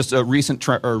 just a recent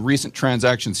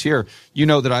transactions here. You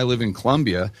know that I live in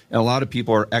Colombia, and a lot of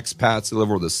people are expats. They live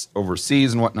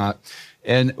overseas and whatnot.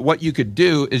 And what you could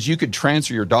do is you could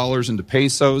transfer your dollars into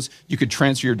pesos. You could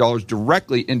transfer your dollars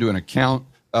directly into an account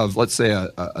of, let's say,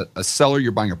 a seller.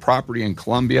 You're buying a property in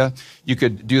Colombia. You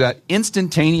could do that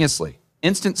instantaneously,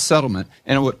 instant settlement,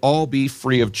 and it would all be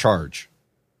free of charge.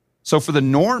 So for the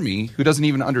normie who doesn't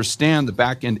even understand the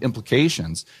back-end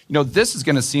implications, this is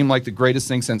going to seem like the greatest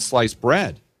thing since sliced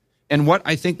bread. And what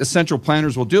I think the central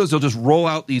planners will do is they'll just roll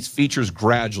out these features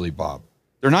gradually, Bob.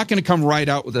 They're not going to come right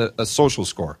out with a social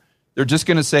score. They're just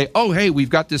going to say, oh, hey, we've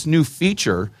got this new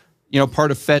feature,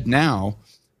 part of FedNow,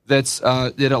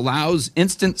 that allows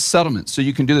instant settlement. So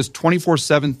you can do this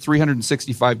 24/7,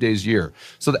 365 days a year.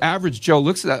 So the average Joe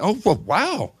looks at that, oh, well,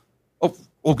 wow.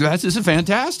 Oh, this is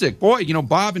fantastic. Boy,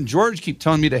 Bob and George keep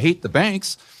telling me to hate the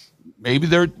banks. Maybe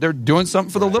they're doing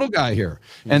something for the little guy here.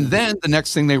 Mm-hmm. And then the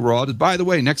next thing they roll out is, by the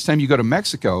way, next time you go to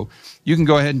Mexico, you can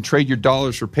go ahead and trade your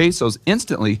dollars for pesos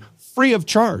instantly, free of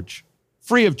charge.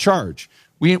 Free of charge.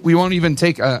 We won't even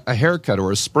take a haircut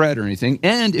or a spread or anything.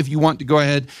 And if you want to go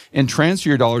ahead and transfer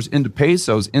your dollars into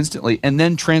pesos instantly and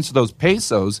then transfer those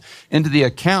pesos into the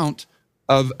account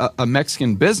of a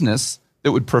Mexican business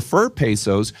that would prefer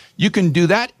pesos, you can do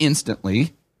that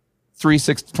instantly,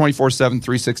 24/7,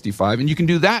 365, and you can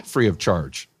do that free of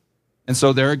charge. And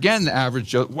so there again, the average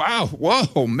Joe, wow,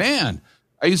 whoa, man,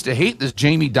 I used to hate this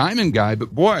Jamie Dimon guy,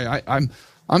 but boy,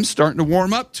 I'm starting to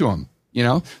warm up to him.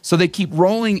 So they keep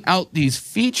rolling out these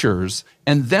features,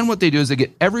 and then what they do is they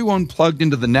get everyone plugged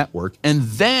into the network, and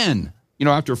then,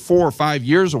 after 4 or 5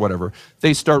 years or whatever,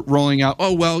 they start rolling out,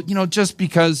 oh, well, just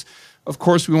because, of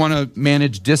course, we want to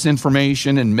manage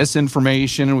disinformation and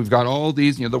misinformation, and we've got all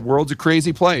these, the world's a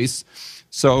crazy place.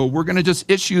 So we're going to just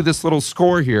issue this little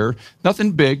score here.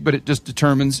 Nothing big, but it just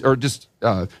determines or just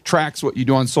tracks what you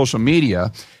do on social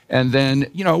media. And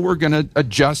then, we're going to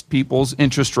adjust people's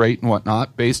interest rate and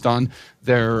whatnot based on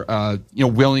their,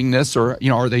 willingness or,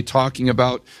 are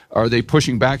they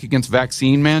pushing back against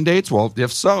vaccine mandates? Well,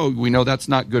 if so, we know that's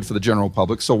not good for the general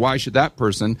public. So why should that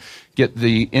person get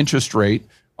the interest rate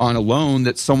on a loan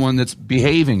that someone that's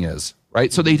behaving is,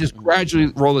 right? So they just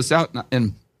gradually roll this out.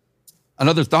 And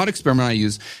another thought experiment I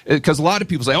use, because a lot of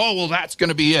people say, oh, well, that's going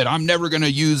to be it. I'm never going to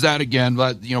use that again.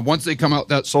 But, once they come out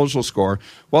that social score,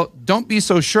 well, don't be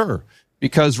so sure.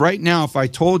 Because right now, if I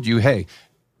told you, hey,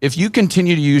 if you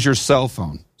continue to use your cell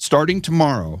phone, starting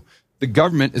tomorrow, the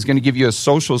government is going to give you a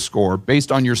social score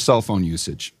based on your cell phone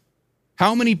usage.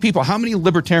 How many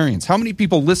libertarians, how many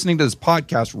people listening to this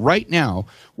podcast right now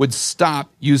would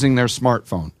stop using their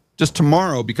smartphone just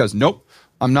tomorrow because, nope,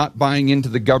 I'm not buying into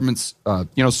the government's,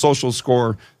 social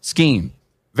score scheme.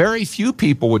 Very few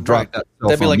people would drop that.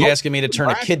 That'd be like asking me to turn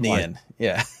a kidney in.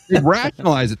 Yeah. They'd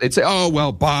rationalize it. They'd say, oh,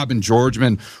 well, Bob and George have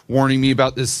been warning me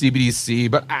about this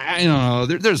CBDC, but I don't know.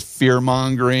 There's fear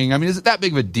mongering. I mean, is it that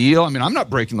big of a deal? I mean, I'm not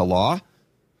breaking the law.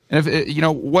 And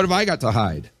what have I got to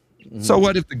hide? Mm-hmm. So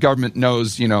what if the government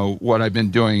knows, what I've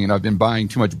been doing and I've been buying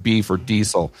too much beef or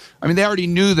diesel? I mean, they already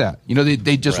knew that.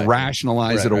 They just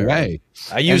rationalize it away. Right.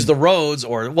 I use the roads,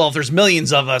 or, well, if there's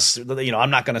millions of us, I'm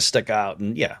not going to stick out.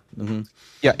 And yeah. Mm-hmm.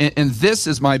 Yeah, and this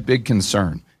is my big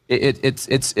concern. It's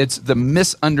the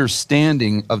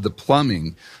misunderstanding of the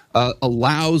plumbing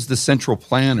allows the central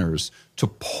planners to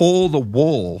pull the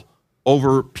wool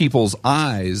over people's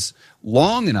eyes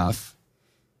long enough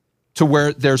to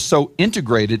where they're so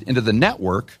integrated into the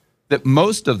network that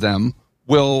most of them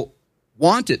will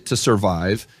want it to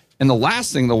survive, and the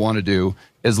last thing they'll want to do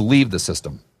is leave the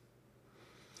system.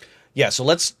 Yeah, so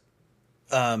let's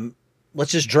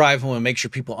just drive home and make sure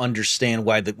people understand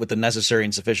what the necessary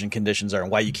and sufficient conditions are, and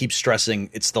why you keep stressing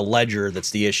it's the ledger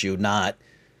that's the issue, not,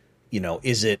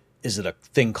 is it a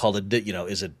thing called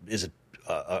is it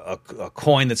a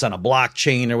coin that's on a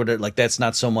blockchain or whatever? Like, that's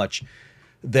not so much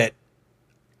that.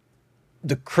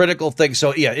 The critical thing,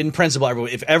 so yeah, in principle,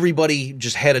 if everybody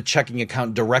just had a checking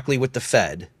account directly with the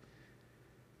Fed,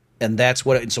 and that's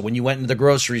what, and so when you went into the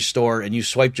grocery store and you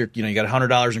swiped you got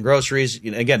 $100 in groceries,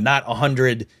 again, not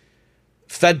 100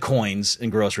 Fed coins in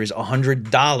groceries,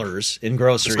 $100 in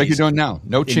groceries. Just like you're doing now,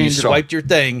 no change at all. You swiped your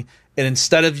thing, and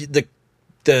instead of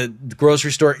the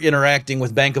grocery store interacting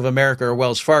with Bank of America or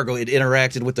Wells Fargo, it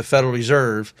interacted with the Federal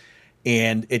Reserve.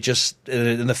 And and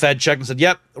the Fed checked and said,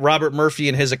 yep, Robert Murphy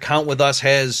in his account with us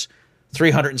has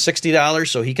 $360,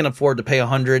 so he can afford to pay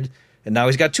 $100, and now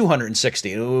he's got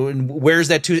 $260. And where's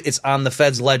that to? It's on the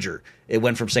Fed's ledger. It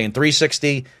went from saying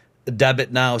 $360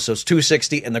 debit now, so it's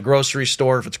 $260, and the grocery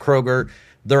store, if it's Kroger,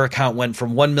 their account went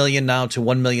from $1 million now to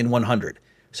 $1,100,000.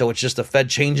 So it's just the Fed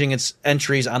changing its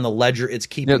entries on the ledger. It's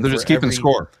keeping. Yeah, they're just keeping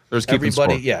score. They're just keeping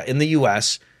everybody, score. Yeah, in the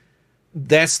U.S.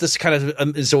 That's this kind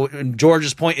of so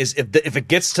George's point is if it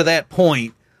gets to that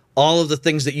point, all of the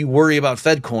things that you worry about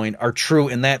FedCoin are true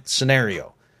in that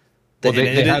scenario. Well,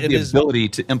 they have the ability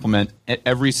to implement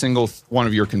every single one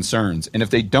of your concerns, and if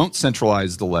they don't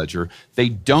centralize the ledger, they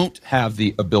don't have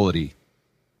the ability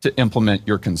to implement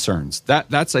your concerns.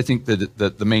 That's I think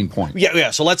the main point.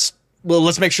 Yeah. So let's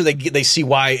make sure they see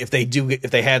why if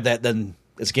they had that, then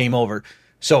it's game over.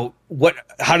 So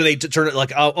how do they turn it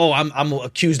like, I'm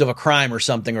accused of a crime or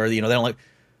something, or, they don't like,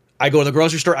 I go to the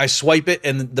grocery store, I swipe it,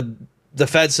 and the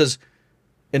Fed says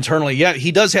internally, yeah,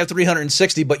 he does have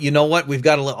 360, but you know what? We've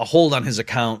got a hold on his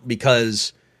account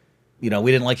because, we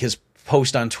didn't like his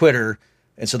post on Twitter.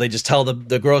 And so they just tell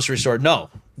the grocery store, no,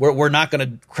 we're not going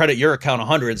to credit your account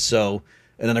 100. So,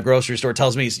 and then the grocery store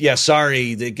tells me, yeah,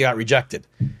 sorry, they got rejected.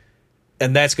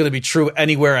 And that's going to be true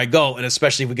anywhere I go, and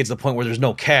especially if we get to the point where there's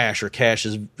no cash, or cash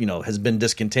is, has been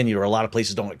discontinued, or a lot of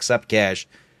places don't accept cash.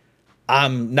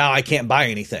 Now I can't buy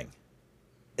anything,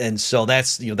 and so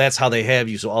that's how they have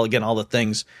you. So all the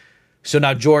things. So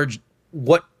now, George,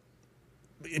 what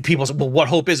people say, well, what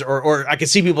hope is, or I can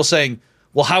see people saying,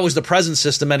 well, how is the present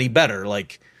system any better?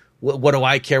 Like, what do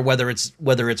I care whether it's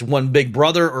one big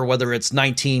brother or whether it's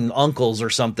 19 uncles or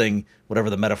something,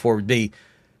 whatever the metaphor would be,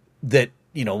 that.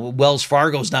 Wells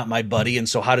Fargo's not my buddy, and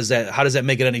so how does that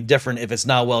make it any different if it's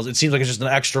not Wells? It seems like it's just an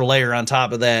extra layer on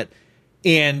top of that,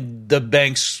 and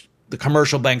the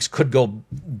commercial banks could go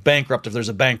bankrupt if there's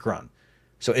a bank run.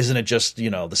 So isn't it just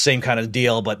the same kind of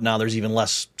deal, but now there's even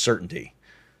less certainty?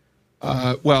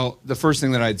 Well, the first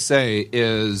thing that I'd say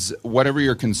is whatever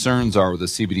your concerns are with the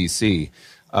CBDC,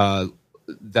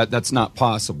 that's not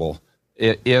possible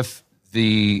if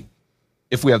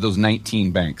we have those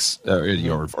 19 banks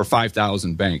or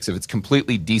 5,000 banks, if it's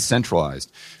completely decentralized.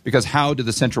 Because how do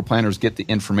the central planners get the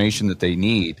information that they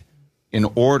need in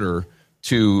order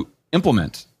to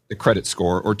implement the credit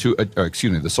score or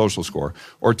the social score,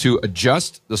 or to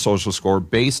adjust the social score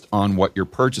based on what you're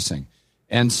purchasing?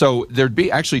 And so there'd be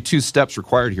actually two steps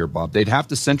required here, Bob. They'd have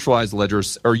to centralize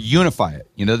ledgers or unify it.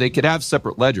 They could have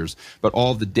separate ledgers, but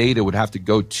all the data would have to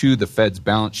go to the Fed's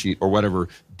balance sheet or whatever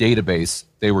database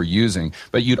they were using.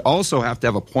 But you'd also have to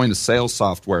have a point of sale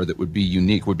software that would be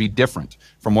unique, would be different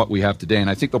from what we have today. And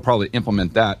I think they'll probably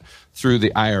implement that through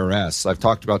the IRS. I've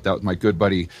talked about that with my good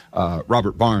buddy,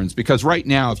 Robert Barnes, because right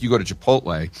now, if you go to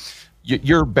Chipotle,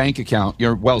 your bank account,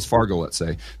 your Wells Fargo, let's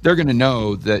say, they're going to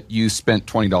know that you spent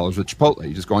 $20 with Chipotle.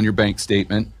 You just go on your bank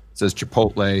statement, it says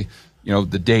Chipotle,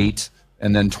 the date,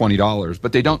 and then $20.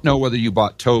 But they don't know whether you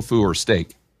bought tofu or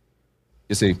steak,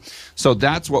 you see. So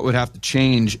that's what would have to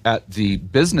change at the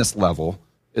business level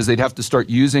is they'd have to start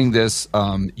using this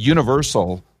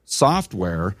universal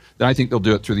software, then I think they'll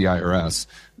do it through the IRS,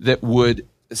 that would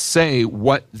say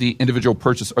what the individual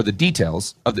purchase or the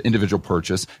details of the individual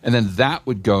purchase, and then that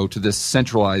would go to this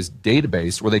centralized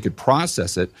database where they could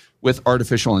process it with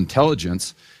artificial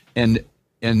intelligence and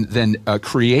then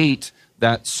create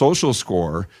that social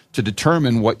score to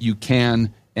determine what you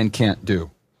can and can't do.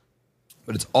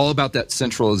 But it's all about that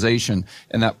centralization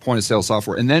and that point of sale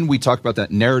software. And then we talk about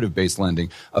that narrative-based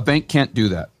lending. A bank can't do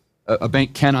that. A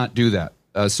bank cannot do that.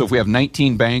 So if we have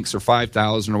 19 banks or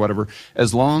 5,000 or whatever,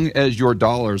 as long as your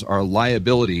dollars are a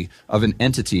liability of an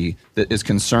entity that is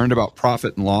concerned about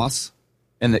profit and loss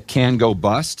and that can go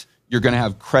bust, you're going to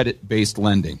have credit-based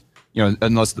lending.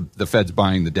 Unless the Fed's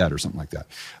buying the debt or something like that.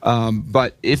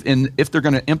 But if they're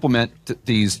going to implement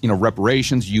these,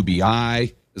 reparations,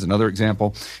 UBI is another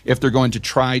example. If they're going to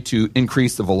try to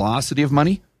increase the velocity of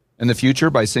money in the future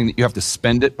by saying that you have to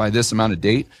spend it by this amount of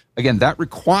date, again, that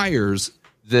requires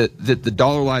that the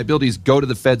dollar liabilities go to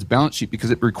the Fed's balance sheet, because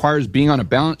it requires being on a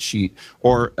balance sheet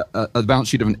or a balance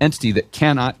sheet of an entity that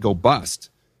cannot go bust,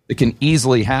 that can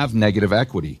easily have negative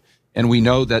equity. And we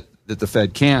know that the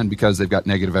Fed can, because they've got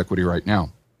negative equity right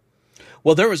now.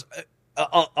 Well, there was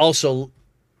also,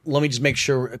 let me just make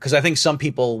sure, because I think some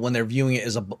people, when they're viewing it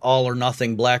as a all or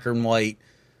nothing, black or white,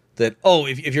 that,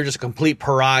 if you're just a complete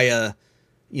pariah,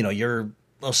 you're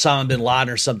Osama bin Laden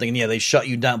or something, and they shut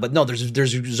you down. But no,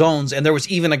 there's zones, and there was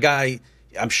even a guy,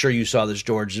 I'm sure you saw this,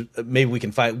 George. Maybe we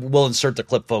can we'll insert the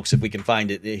clip, folks, if we can find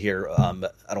it here. I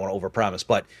don't want to overpromise,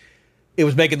 but it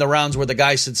was making the rounds where the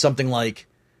guy said something like,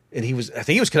 and I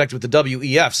think he was connected with the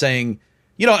WEF, saying,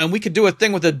 and we could do a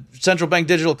thing with the central bank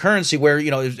digital currency where,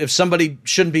 if somebody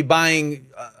shouldn't be buying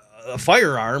a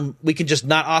firearm, we can just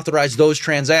not authorize those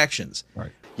transactions.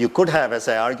 Right. You could have, as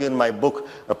I argue in my book,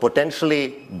 a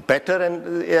potentially better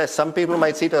and some people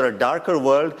might see it, or a darker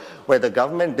world where the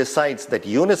government decides that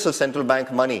units of central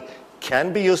bank money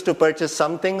can be used to purchase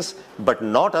some things, but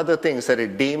not other things that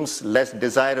it deems less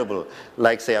desirable,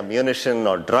 like, say, ammunition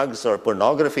or drugs or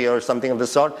pornography or something of the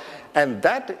sort. And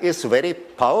that is very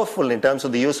powerful in terms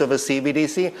of the use of a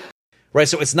CBDC. Right,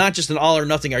 so it's not just an all or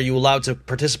nothing. Are you allowed to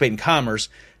participate in commerce?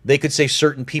 They could say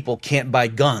certain people can't buy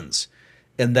guns.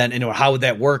 And then, how would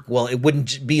that work? Well, it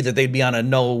wouldn't be that they'd be on a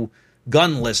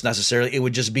no-gun list necessarily. It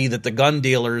would just be that the gun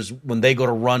dealers, when they go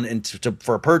to run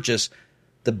for a purchase,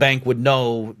 the bank would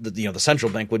know, the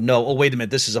central bank would know, wait a minute,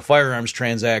 this is a firearms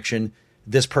transaction.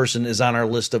 This person is on our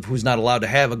list of who's not allowed to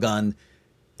have a gun.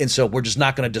 And so we're just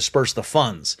not going to disperse the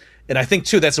funds. And I think,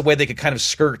 too, that's a way they could kind of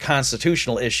skirt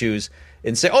constitutional issues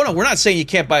and say, no, we're not saying you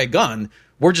can't buy a gun.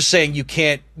 We're just saying you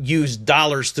can't use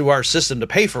dollars through our system to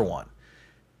pay for one.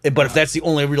 But if that's the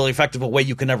only really effective way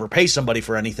you can ever pay somebody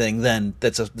for anything, then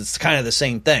that's kind of the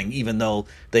same thing, even though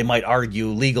they might argue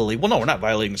legally, well, no, we're not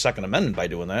violating the Second Amendment by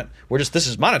doing that. this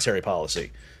is monetary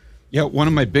policy. Yeah, one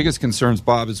of my biggest concerns,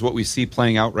 Bob, is what we see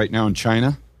playing out right now in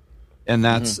China. And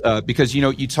that's because,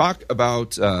 you talk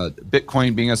about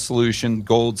Bitcoin being a solution,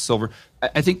 gold, silver.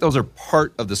 I think those are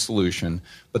part of the solution,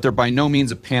 but they're by no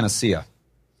means a panacea.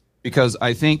 Because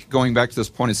I think, going back to this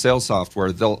point of sale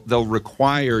software, they'll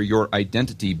require your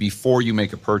identity before you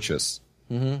make a purchase.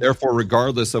 Mm-hmm. Therefore,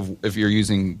 regardless of if you're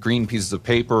using green pieces of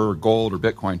paper or gold or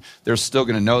Bitcoin, they're still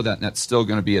going to know that, and that's still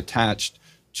going to be attached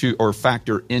to or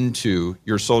factor into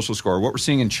your social score. What we're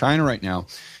seeing in China right now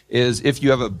is if you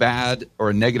have a bad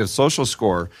or a negative social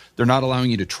score, they're not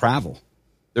allowing you to travel.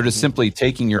 They're just simply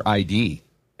taking your ID.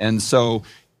 And so,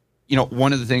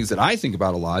 one of the things that I think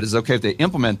about a lot is, okay, if they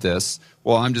implement this,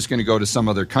 well, I'm just going to go to some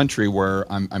other country where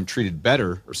I'm treated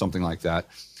better or something like that.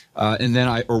 And then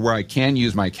where I can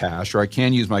use my cash, or I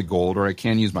can use my gold, or I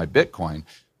can use my Bitcoin.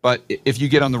 But if you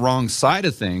get on the wrong side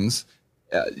of things,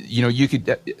 you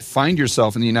could find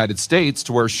yourself in the United States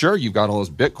to where, sure, you've got all this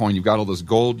Bitcoin, you've got all this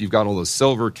gold, you've got all this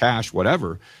silver, cash,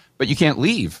 whatever, but you can't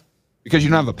leave because you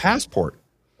don't have a passport,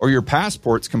 or your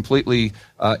passport's completely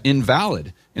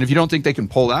invalid. And if you don't think they can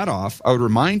pull that off, I would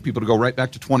remind people to go right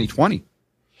back to 2020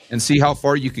 and see how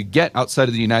far you could get outside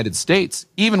of the United States,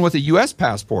 even with a U.S.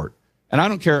 passport. And I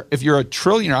don't care if you're a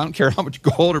trillionaire, I don't care how much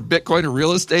gold or Bitcoin or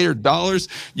real estate or dollars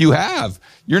you have.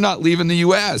 You're not leaving the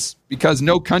U.S. because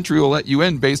no country will let you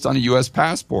in based on a U.S.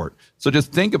 passport. So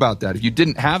just think about that. If you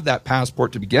didn't have that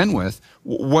passport to begin with,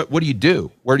 what do you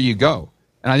do? Where do you go?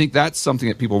 And I think that's something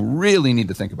that people really need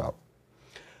to think about.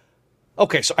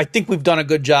 Okay, so I think we've done a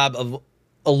good job of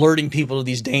alerting people to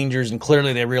these dangers, and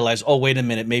clearly they realize, wait a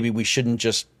minute, maybe we shouldn't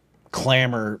just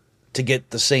clamor to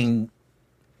get the same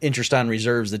interest on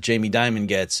reserves that Jamie Dimon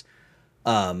gets,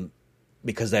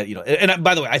 because that, and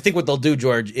by the way, I think what they'll do,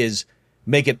 George, is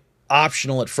make it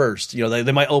optional at first. You know,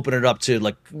 they might open it up to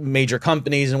like major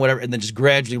companies and whatever, and then just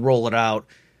gradually roll it out.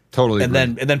 Totally. And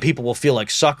then people will feel like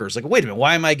suckers. Like, wait a minute,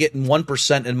 why am I getting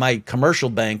 1% in my commercial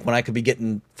bank when I could be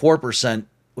getting 4%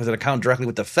 with an account directly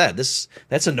with the Fed?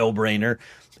 That's a no-brainer.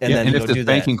 And then if the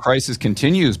banking crisis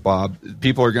continues, Bob,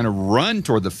 people are going to run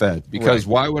toward the Fed because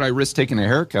why would I risk taking a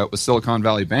haircut with Silicon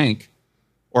Valley Bank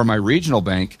or my regional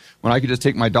bank when I could just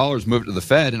take my dollars, move it to the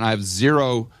Fed, and I have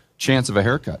zero chance of a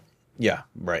haircut? Yeah,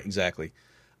 right, exactly.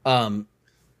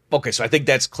 Okay, so I think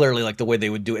that's clearly like the way they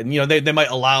would do it. And, you know, they might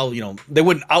allow, you know, they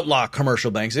wouldn't outlaw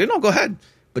commercial banks. They no, go ahead.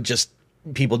 But just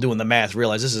people doing the math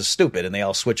realize this is stupid, and they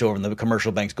all switch over, and the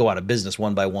commercial banks go out of business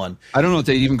one by one. I don't know if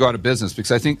they even go out of business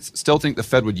because I still think the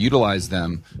Fed would utilize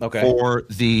them for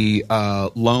the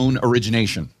loan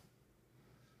origination.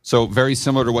 So very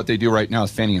similar to what they do right now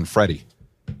with Fannie and Freddie.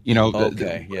 You know,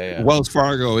 Wells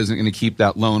Fargo isn't going to keep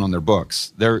that loan on their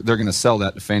books. They're going to sell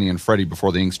that to Fannie and Freddie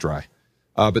before the ink's dry.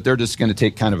 But they're just going to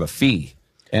take kind of a fee.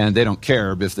 And they don't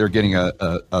care if they're getting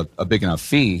a big enough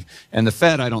fee. And the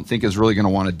Fed, I don't think, is really going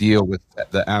to want to deal with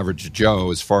the average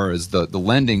Joe as far as the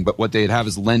lending. But what they'd have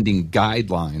is lending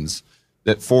guidelines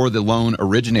that for the loan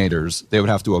originators, they would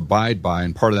have to abide by.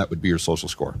 And part of that would be your social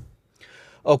score.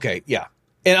 Okay, yeah.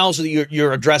 And also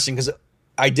you're addressing, because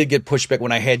I did get pushback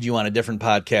when I had you on a different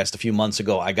podcast a few months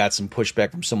ago. I got some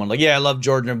pushback from someone like, yeah, I love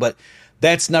Georgia, but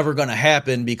that's never going to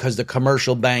happen because the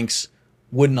commercial banks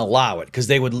wouldn't allow it because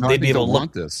they'd be able to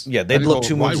look this. Yeah, they'd look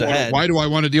two moves ahead. Why do I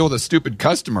want to deal with a stupid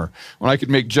customer when I could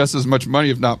make just as much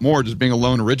money, if not more, just being a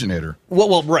loan originator?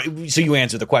 Well, right. So you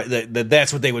answered the question.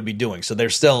 That's what they would be doing. So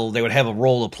they would have a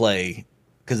role to play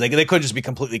because they couldn't just be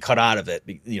completely cut out of it.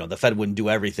 You know, the Fed wouldn't do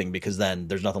everything because then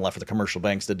there's nothing left for the commercial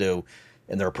banks to do,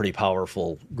 and they're a pretty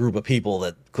powerful group of people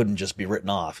that couldn't just be written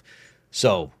off.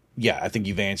 So yeah, I think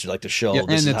you've answered like to show. Yeah,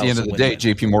 and at the end of the day,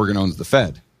 J.P. Morgan owns the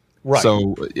Fed. Right.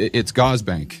 So it's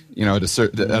Gosbank, you know, at a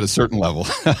certain level.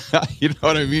 You know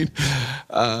what I mean?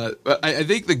 But I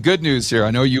think the good news here,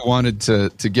 I know you wanted to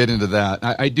get into that.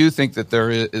 I do think that there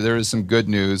is some good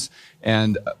news,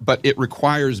 but it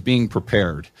requires being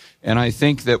prepared. And I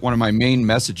think that one of my main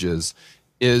messages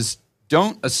is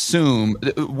don't assume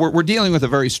we're dealing with a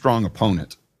very strong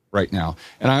opponent right now.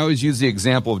 And I always use the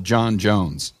example of John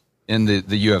Jones in the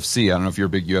UFC. I don't know if you're a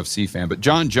big UFC fan, but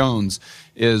John Jones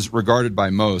is regarded by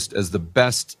most as the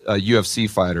best UFC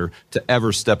fighter to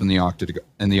ever step in the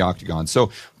octagon.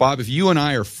 So, Bob, if you and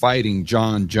I are fighting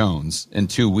John Jones in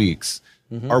 2 weeks,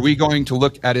 are we going to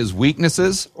look at his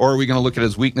weaknesses, or are we going to look at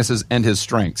his weaknesses and his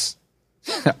strengths?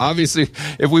 Obviously,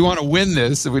 if we want to win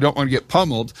this, if we don't want to get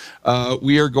pummeled,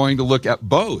 we are going to look at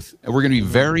both. And we're going to be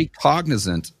very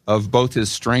cognizant of both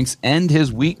his strengths and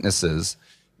his weaknesses.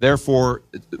 Therefore,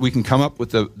 we can come up with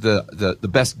the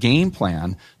best game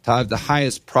plan to have the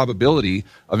highest probability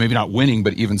of maybe not winning,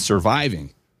 but even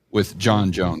surviving with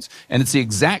John Jones. And it's the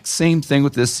exact same thing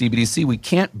with this CBDC. We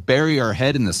can't bury our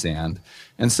head in the sand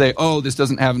and say, oh, this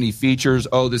doesn't have any features.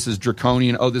 Oh, this is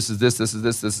draconian. Oh, this is this, this is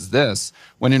this, this is this.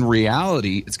 When in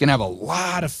reality, it's going to have a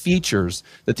lot of features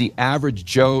that the average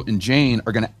Joe and Jane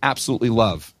are going to absolutely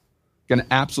love.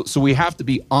 So we have to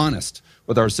be honest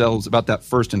with ourselves about that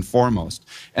first and foremost.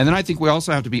 And then I think we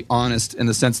also have to be honest in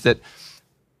the sense that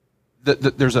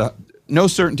there's no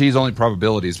certainties, only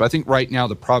probabilities. But I think right now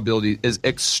the probability is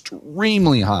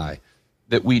extremely high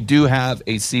that we do have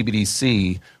a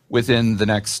CBDC within the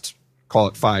next, call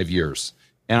it 5 years.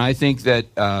 And I think that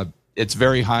it's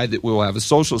very high that we will have a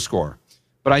social score.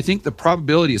 But I think the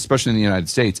probability, especially in the United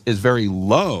States, is very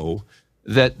low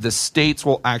that the states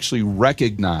will actually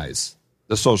recognize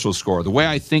the social score. The way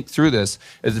I think through this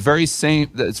is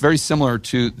it's very similar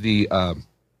to the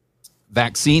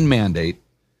vaccine mandate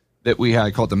that we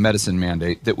had, called the medicine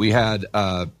mandate, that we had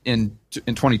in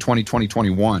 2020,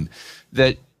 2021.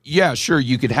 That, yeah, sure,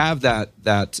 you could have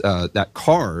that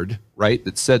card, right,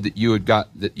 that said that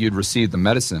you'd received the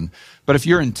medicine. But if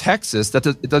you're in Texas, it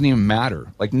doesn't even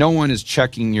matter. Like, no one is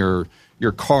checking your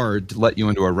card to let you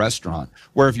into a restaurant.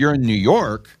 Where if you're in New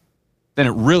York, then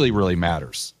it really, really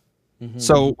matters. Mm-hmm.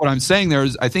 So what I'm saying there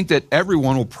is I think that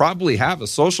everyone will probably have a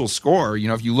social score, you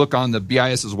know, if you look on the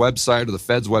BIS's website or the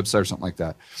Fed's website or something like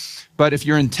that. But if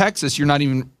you're in Texas, it's not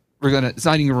even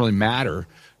really matter,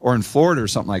 or in Florida or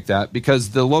something like that, because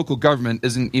the local government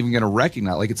isn't even going to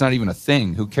recognize, like, it's not even a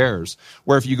thing. Who cares?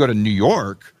 Where if you go to New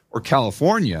York or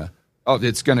California,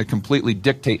 it's going to completely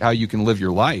dictate how you can live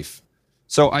your life.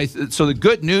 So the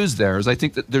good news there is I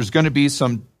think that there's going to be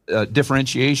some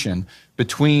differentiation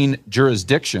between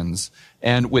jurisdictions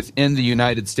and within the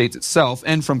United States itself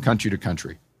and from country to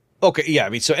country. Okay, yeah. I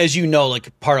mean, so as you know,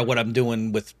 like, part of what I'm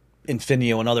doing with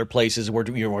Infinio and other places,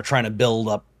 we're trying to build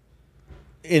up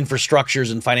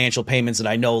infrastructures and financial payments, and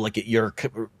I know like at your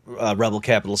Rebel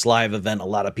Capitalist Live event, a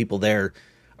lot of people there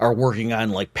are working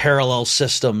on like parallel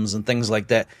systems and things like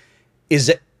that. Is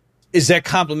that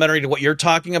complementary to what you're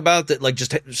talking about? That like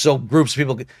just so groups of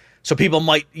people, so people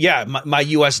might, my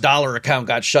US dollar account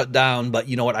got shut down, but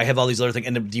you know what? I have all these other things,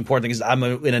 and the important thing is I'm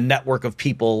in a network of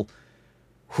people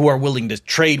who are willing to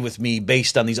trade with me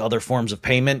based on these other forms of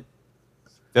payment.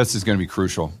 This is going to be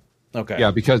crucial. Okay.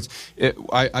 Yeah, because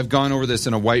I've gone over this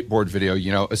in a whiteboard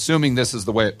video, assuming this is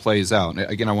the way it plays out. And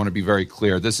again, I want to be very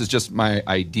clear. This is just my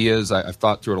ideas. I've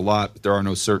thought through it a lot, but there are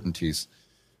no certainties.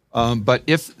 But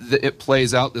if it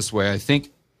plays out this way, I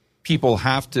think people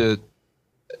have to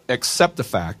accept the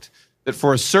fact that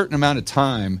for a certain amount of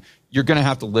time, you're going to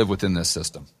have to live within this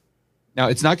system. Now,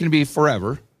 it's not going to be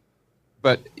forever,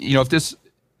 but if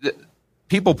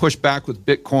people push back with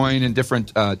Bitcoin and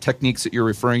different techniques that you're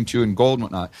referring to and gold and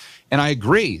whatnot. And I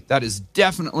agree, that is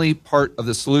definitely part of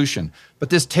the solution. But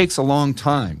this takes a long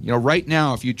time. Right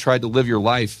now, if you tried to live your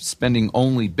life spending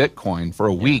only Bitcoin for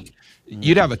a week,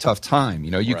 you'd have a tough time.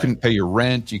 You couldn't pay your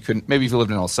rent. You couldn't, maybe if you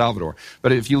lived in El Salvador.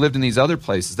 But if you lived in these other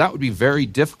places, that would be very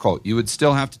difficult. You would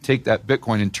still have to take that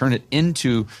Bitcoin and turn it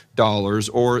into dollars,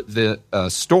 or the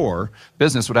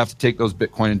business would have to take those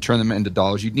Bitcoin and turn them into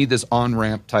dollars. You'd need this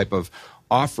on-ramp type of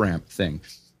off-ramp thing.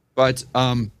 But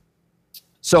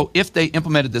so if they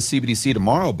implemented the CBDC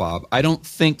tomorrow, Bob, I don't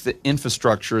think the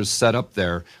infrastructure is set up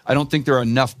there. I don't think there are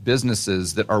enough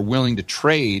businesses that are willing to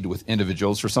trade with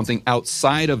individuals for something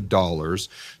outside of dollars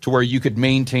to where you could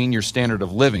maintain your standard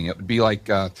of living. It would be like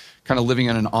kind of living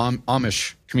in an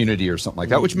Amish community or something like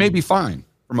that, which may be fine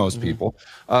for most people,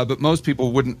 but most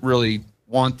people wouldn't really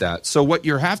want that. So what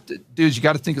you have to do is you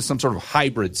got to think of some sort of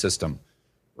hybrid system,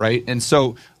 right? And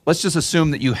so let's just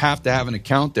assume that you have to have an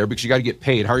account there because you got to get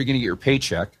paid. How are you going to get your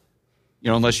paycheck?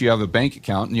 Unless you have a bank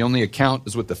account, and the only account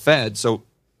is with the Fed. So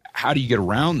how do you get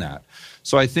around that?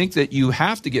 So I think that you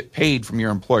have to get paid from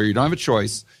your employer. You don't have a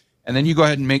choice. And then you go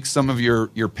ahead and make some of your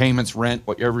payments, rent,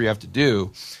 whatever you have to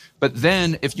do. But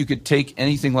then if you could take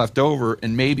anything left over,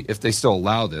 and maybe if they still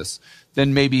allow this,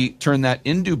 then maybe turn that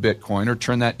into Bitcoin or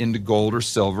turn that into gold or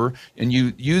silver, and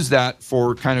you use that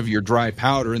for kind of your dry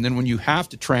powder. And then when you have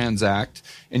to transact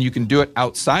and you can do it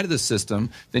outside of the system,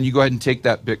 then you go ahead and take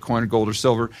that Bitcoin or gold or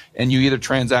silver and you either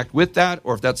transact with that,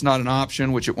 or if that's not an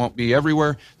option, which it won't be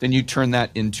everywhere, then you turn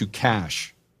that into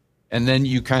cash. And then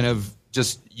you kind of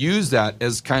just use that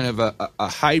as kind of a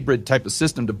hybrid type of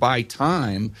system to buy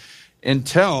time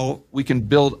until we can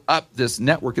build up this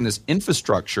network and this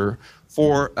infrastructure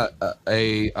for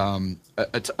a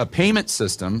payment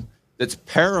system that's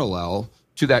parallel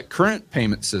to that current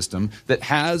payment system that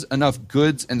has enough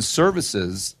goods and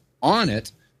services on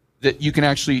it that you can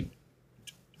actually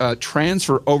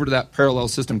transfer over to that parallel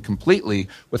system completely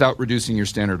without reducing your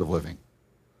standard of living.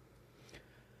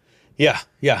 Yeah.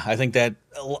 I think that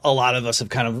a lot of us have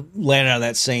kind of landed on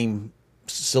that same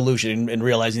solution and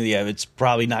realizing that it's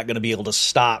probably not going to be able to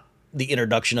stop the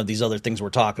introduction of these other things we're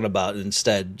talking about.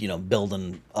 Instead,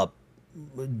 building up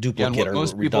duplicate or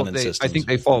redundant systems. I think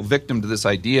they fall victim to this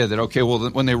idea that, okay, well,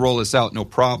 when they roll this out, no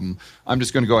problem. I'm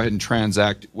just going to go ahead and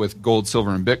transact with gold,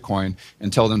 silver, and Bitcoin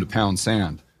and tell them to pound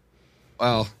sand.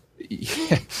 Well,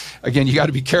 again, you got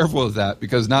to be careful with that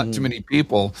because not too many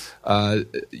people,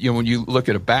 when you look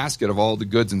at a basket of all the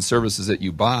goods and services that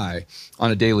you buy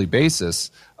on a daily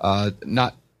basis,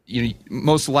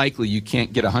 most likely you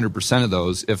can't get 100% of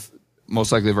those, if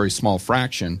most likely a very small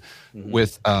fraction,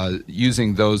 with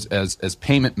using those as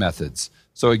payment methods.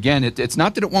 So again, it's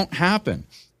not that it won't happen,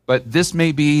 but this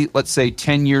may be, let's say,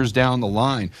 10 years down the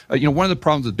line. One of the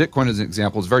problems with Bitcoin, as an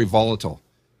example, is very volatile.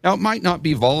 Now, it might not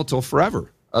be volatile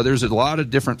forever. There's a lot of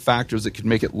different factors that could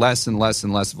make it less and less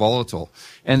and less volatile.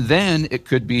 And then it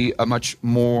could be a much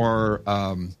more,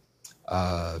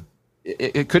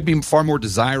 it could be far more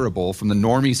desirable from the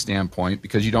normie standpoint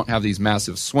because you don't have these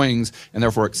massive swings and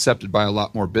therefore accepted by a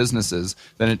lot more businesses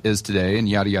than it is today, and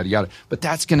yada, yada, yada. But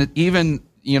that's going to, even,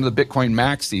 the Bitcoin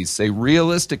maxis say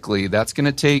realistically, that's going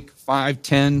to take 5,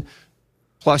 10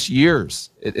 plus years.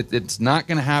 It's not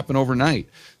going to happen overnight.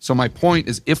 So my point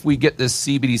is, if we get this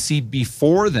CBDC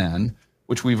before then,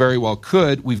 which we very well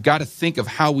could, we've got to think of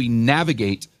how we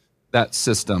navigate that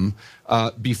system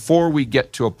before we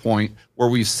get to a point where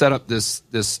we've set up this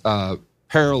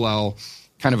parallel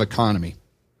kind of economy.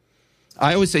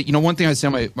 I always say, one thing I say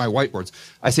on my whiteboards,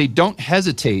 I say, don't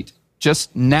hesitate,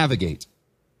 just navigate.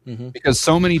 Because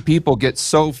so many people get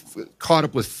so caught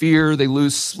up with fear, they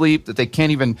lose sleep, that they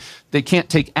can't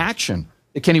take action.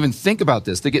 They can't even think about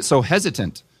this. They get so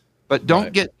hesitant. But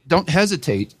don't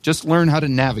hesitate. Just learn how to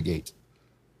navigate.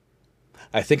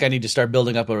 I think I need to start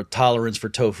building up a tolerance for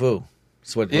tofu.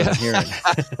 That's what I'm hearing.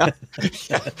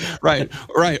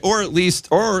 Right. Or at least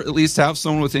have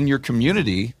someone within your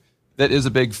community that is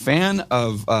a big fan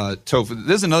of tofu.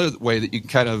 There's another way that you can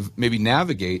kind of maybe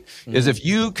navigate is if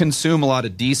you consume a lot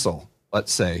of diesel,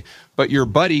 let's say, but your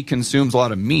buddy consumes a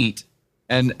lot of meat,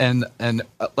 and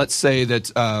let's say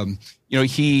that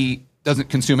he doesn't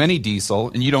consume any diesel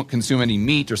and you don't consume any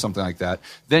meat or something like that,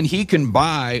 then he can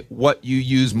buy what you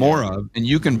use more of and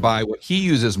you can buy what he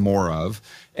uses more of,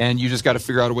 and you just got to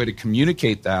figure out a way to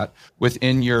communicate that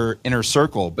within your inner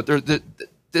circle. But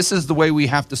this is the way we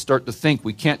have to start to think.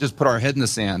 We can't just put our head in the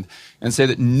sand and say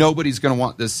that nobody's going to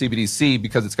want this CBDC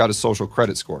because it's got a social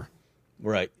credit score.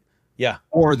 Right. Yeah.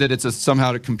 Or that it's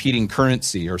somehow a competing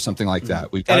currency or something like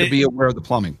that. We've got to be aware of the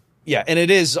plumbing. Yeah, and it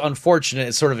is unfortunate.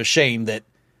 It's sort of a shame that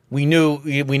we know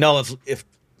if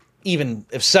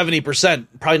 70%,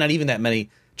 probably not even that many,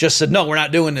 just said, no, we're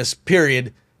not doing this,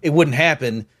 period, it wouldn't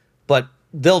happen. But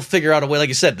they'll figure out a way. Like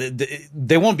you said,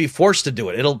 they won't be forced to do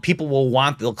it. People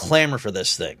they'll clamor for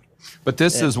this thing. But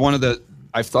this is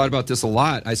I've thought about this a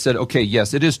lot. I said, okay,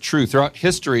 yes, it is true. Throughout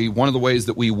history, one of the ways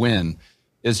that we win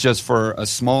is just for a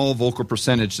small vocal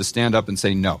percentage to stand up and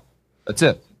say no. That's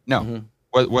it. No. Mm-hmm.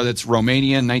 Whether it's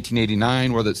Romania in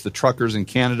 1989, whether it's the truckers in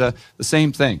Canada, the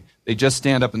same thing. They just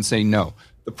stand up and say no.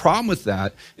 The problem with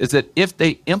that is that if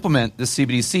they implement the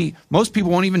CBDC, most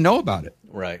people won't even know about it.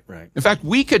 Right. In fact,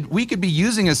 we could be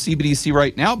using a CBDC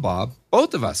right now, Bob,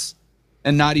 both of us,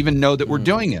 and not even know that we're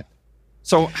doing it.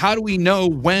 So how do we know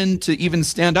when to even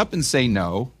stand up and say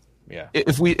no? Yeah.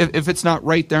 If it's not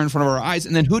right there in front of our eyes?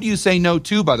 And then who do you say no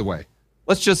to, by the way?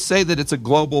 Let's just say that it's a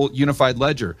global unified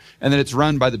ledger and that it's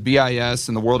run by the BIS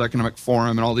and the World Economic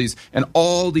Forum and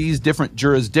all these different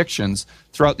jurisdictions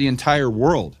throughout the entire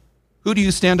world. Who do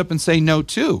you stand up and say no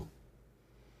to?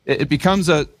 It becomes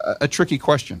a tricky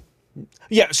question.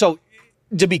 Yeah, so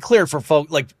to be clear for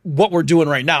folks, like what we're doing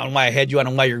right now and why I had you on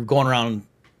and why you're going around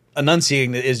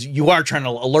enunciating it is you are trying to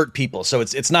alert people. So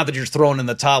it's not that you're throwing in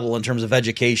the towel in terms of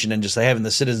education and just having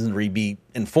the citizenry be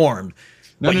informed.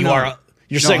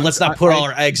 You're saying let's not put all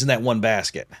our eggs in that one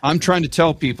basket. I'm trying to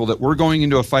tell people that we're going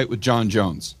into a fight with John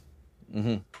Jones.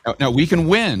 Mm-hmm. Now, we can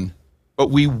win,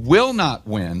 but we will not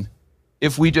win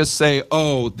if we just say,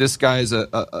 "Oh, this guy's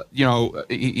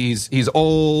he's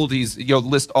old. He's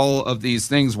list all of these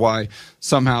things why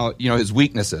somehow his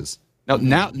weaknesses."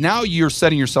 Now you're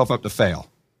setting yourself up to fail.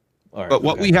 All right, but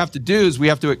what we have to do is we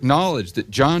have to acknowledge that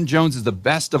John Jones is the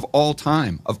best of all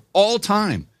time.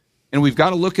 And we've got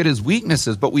to look at his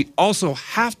weaknesses, but we also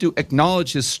have to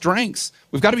acknowledge his strengths.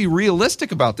 We've got to be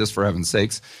realistic about this, for heaven's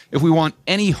sakes, if we want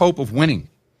any hope of winning.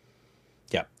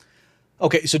 Yeah.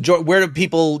 Okay, so where do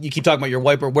people, you keep talking about your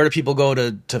whiteboard, where do people go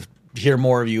to hear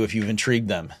more of you if you've intrigued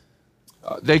them?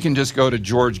 They can just go to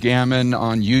George Gammon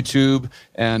on YouTube,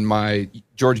 and my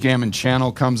George Gammon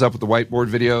channel comes up with the whiteboard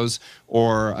videos,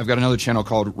 or I've got another channel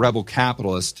called Rebel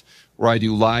Capitalist, where I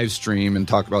do live stream and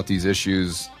talk about these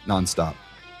issues nonstop.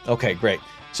 Okay, great.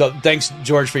 So thanks,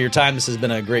 George, for your time. This has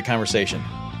been a great conversation.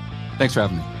 Thanks for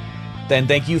having me. Then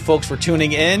thank you, folks, for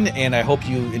tuning in, and I hope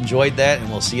you enjoyed that,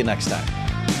 and we'll see you next time.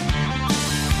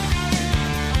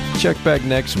 Check back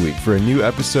next week for a new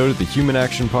episode of the Human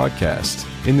Action Podcast.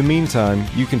 In the meantime,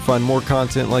 you can find more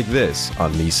content like this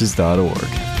on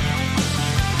Mises.org.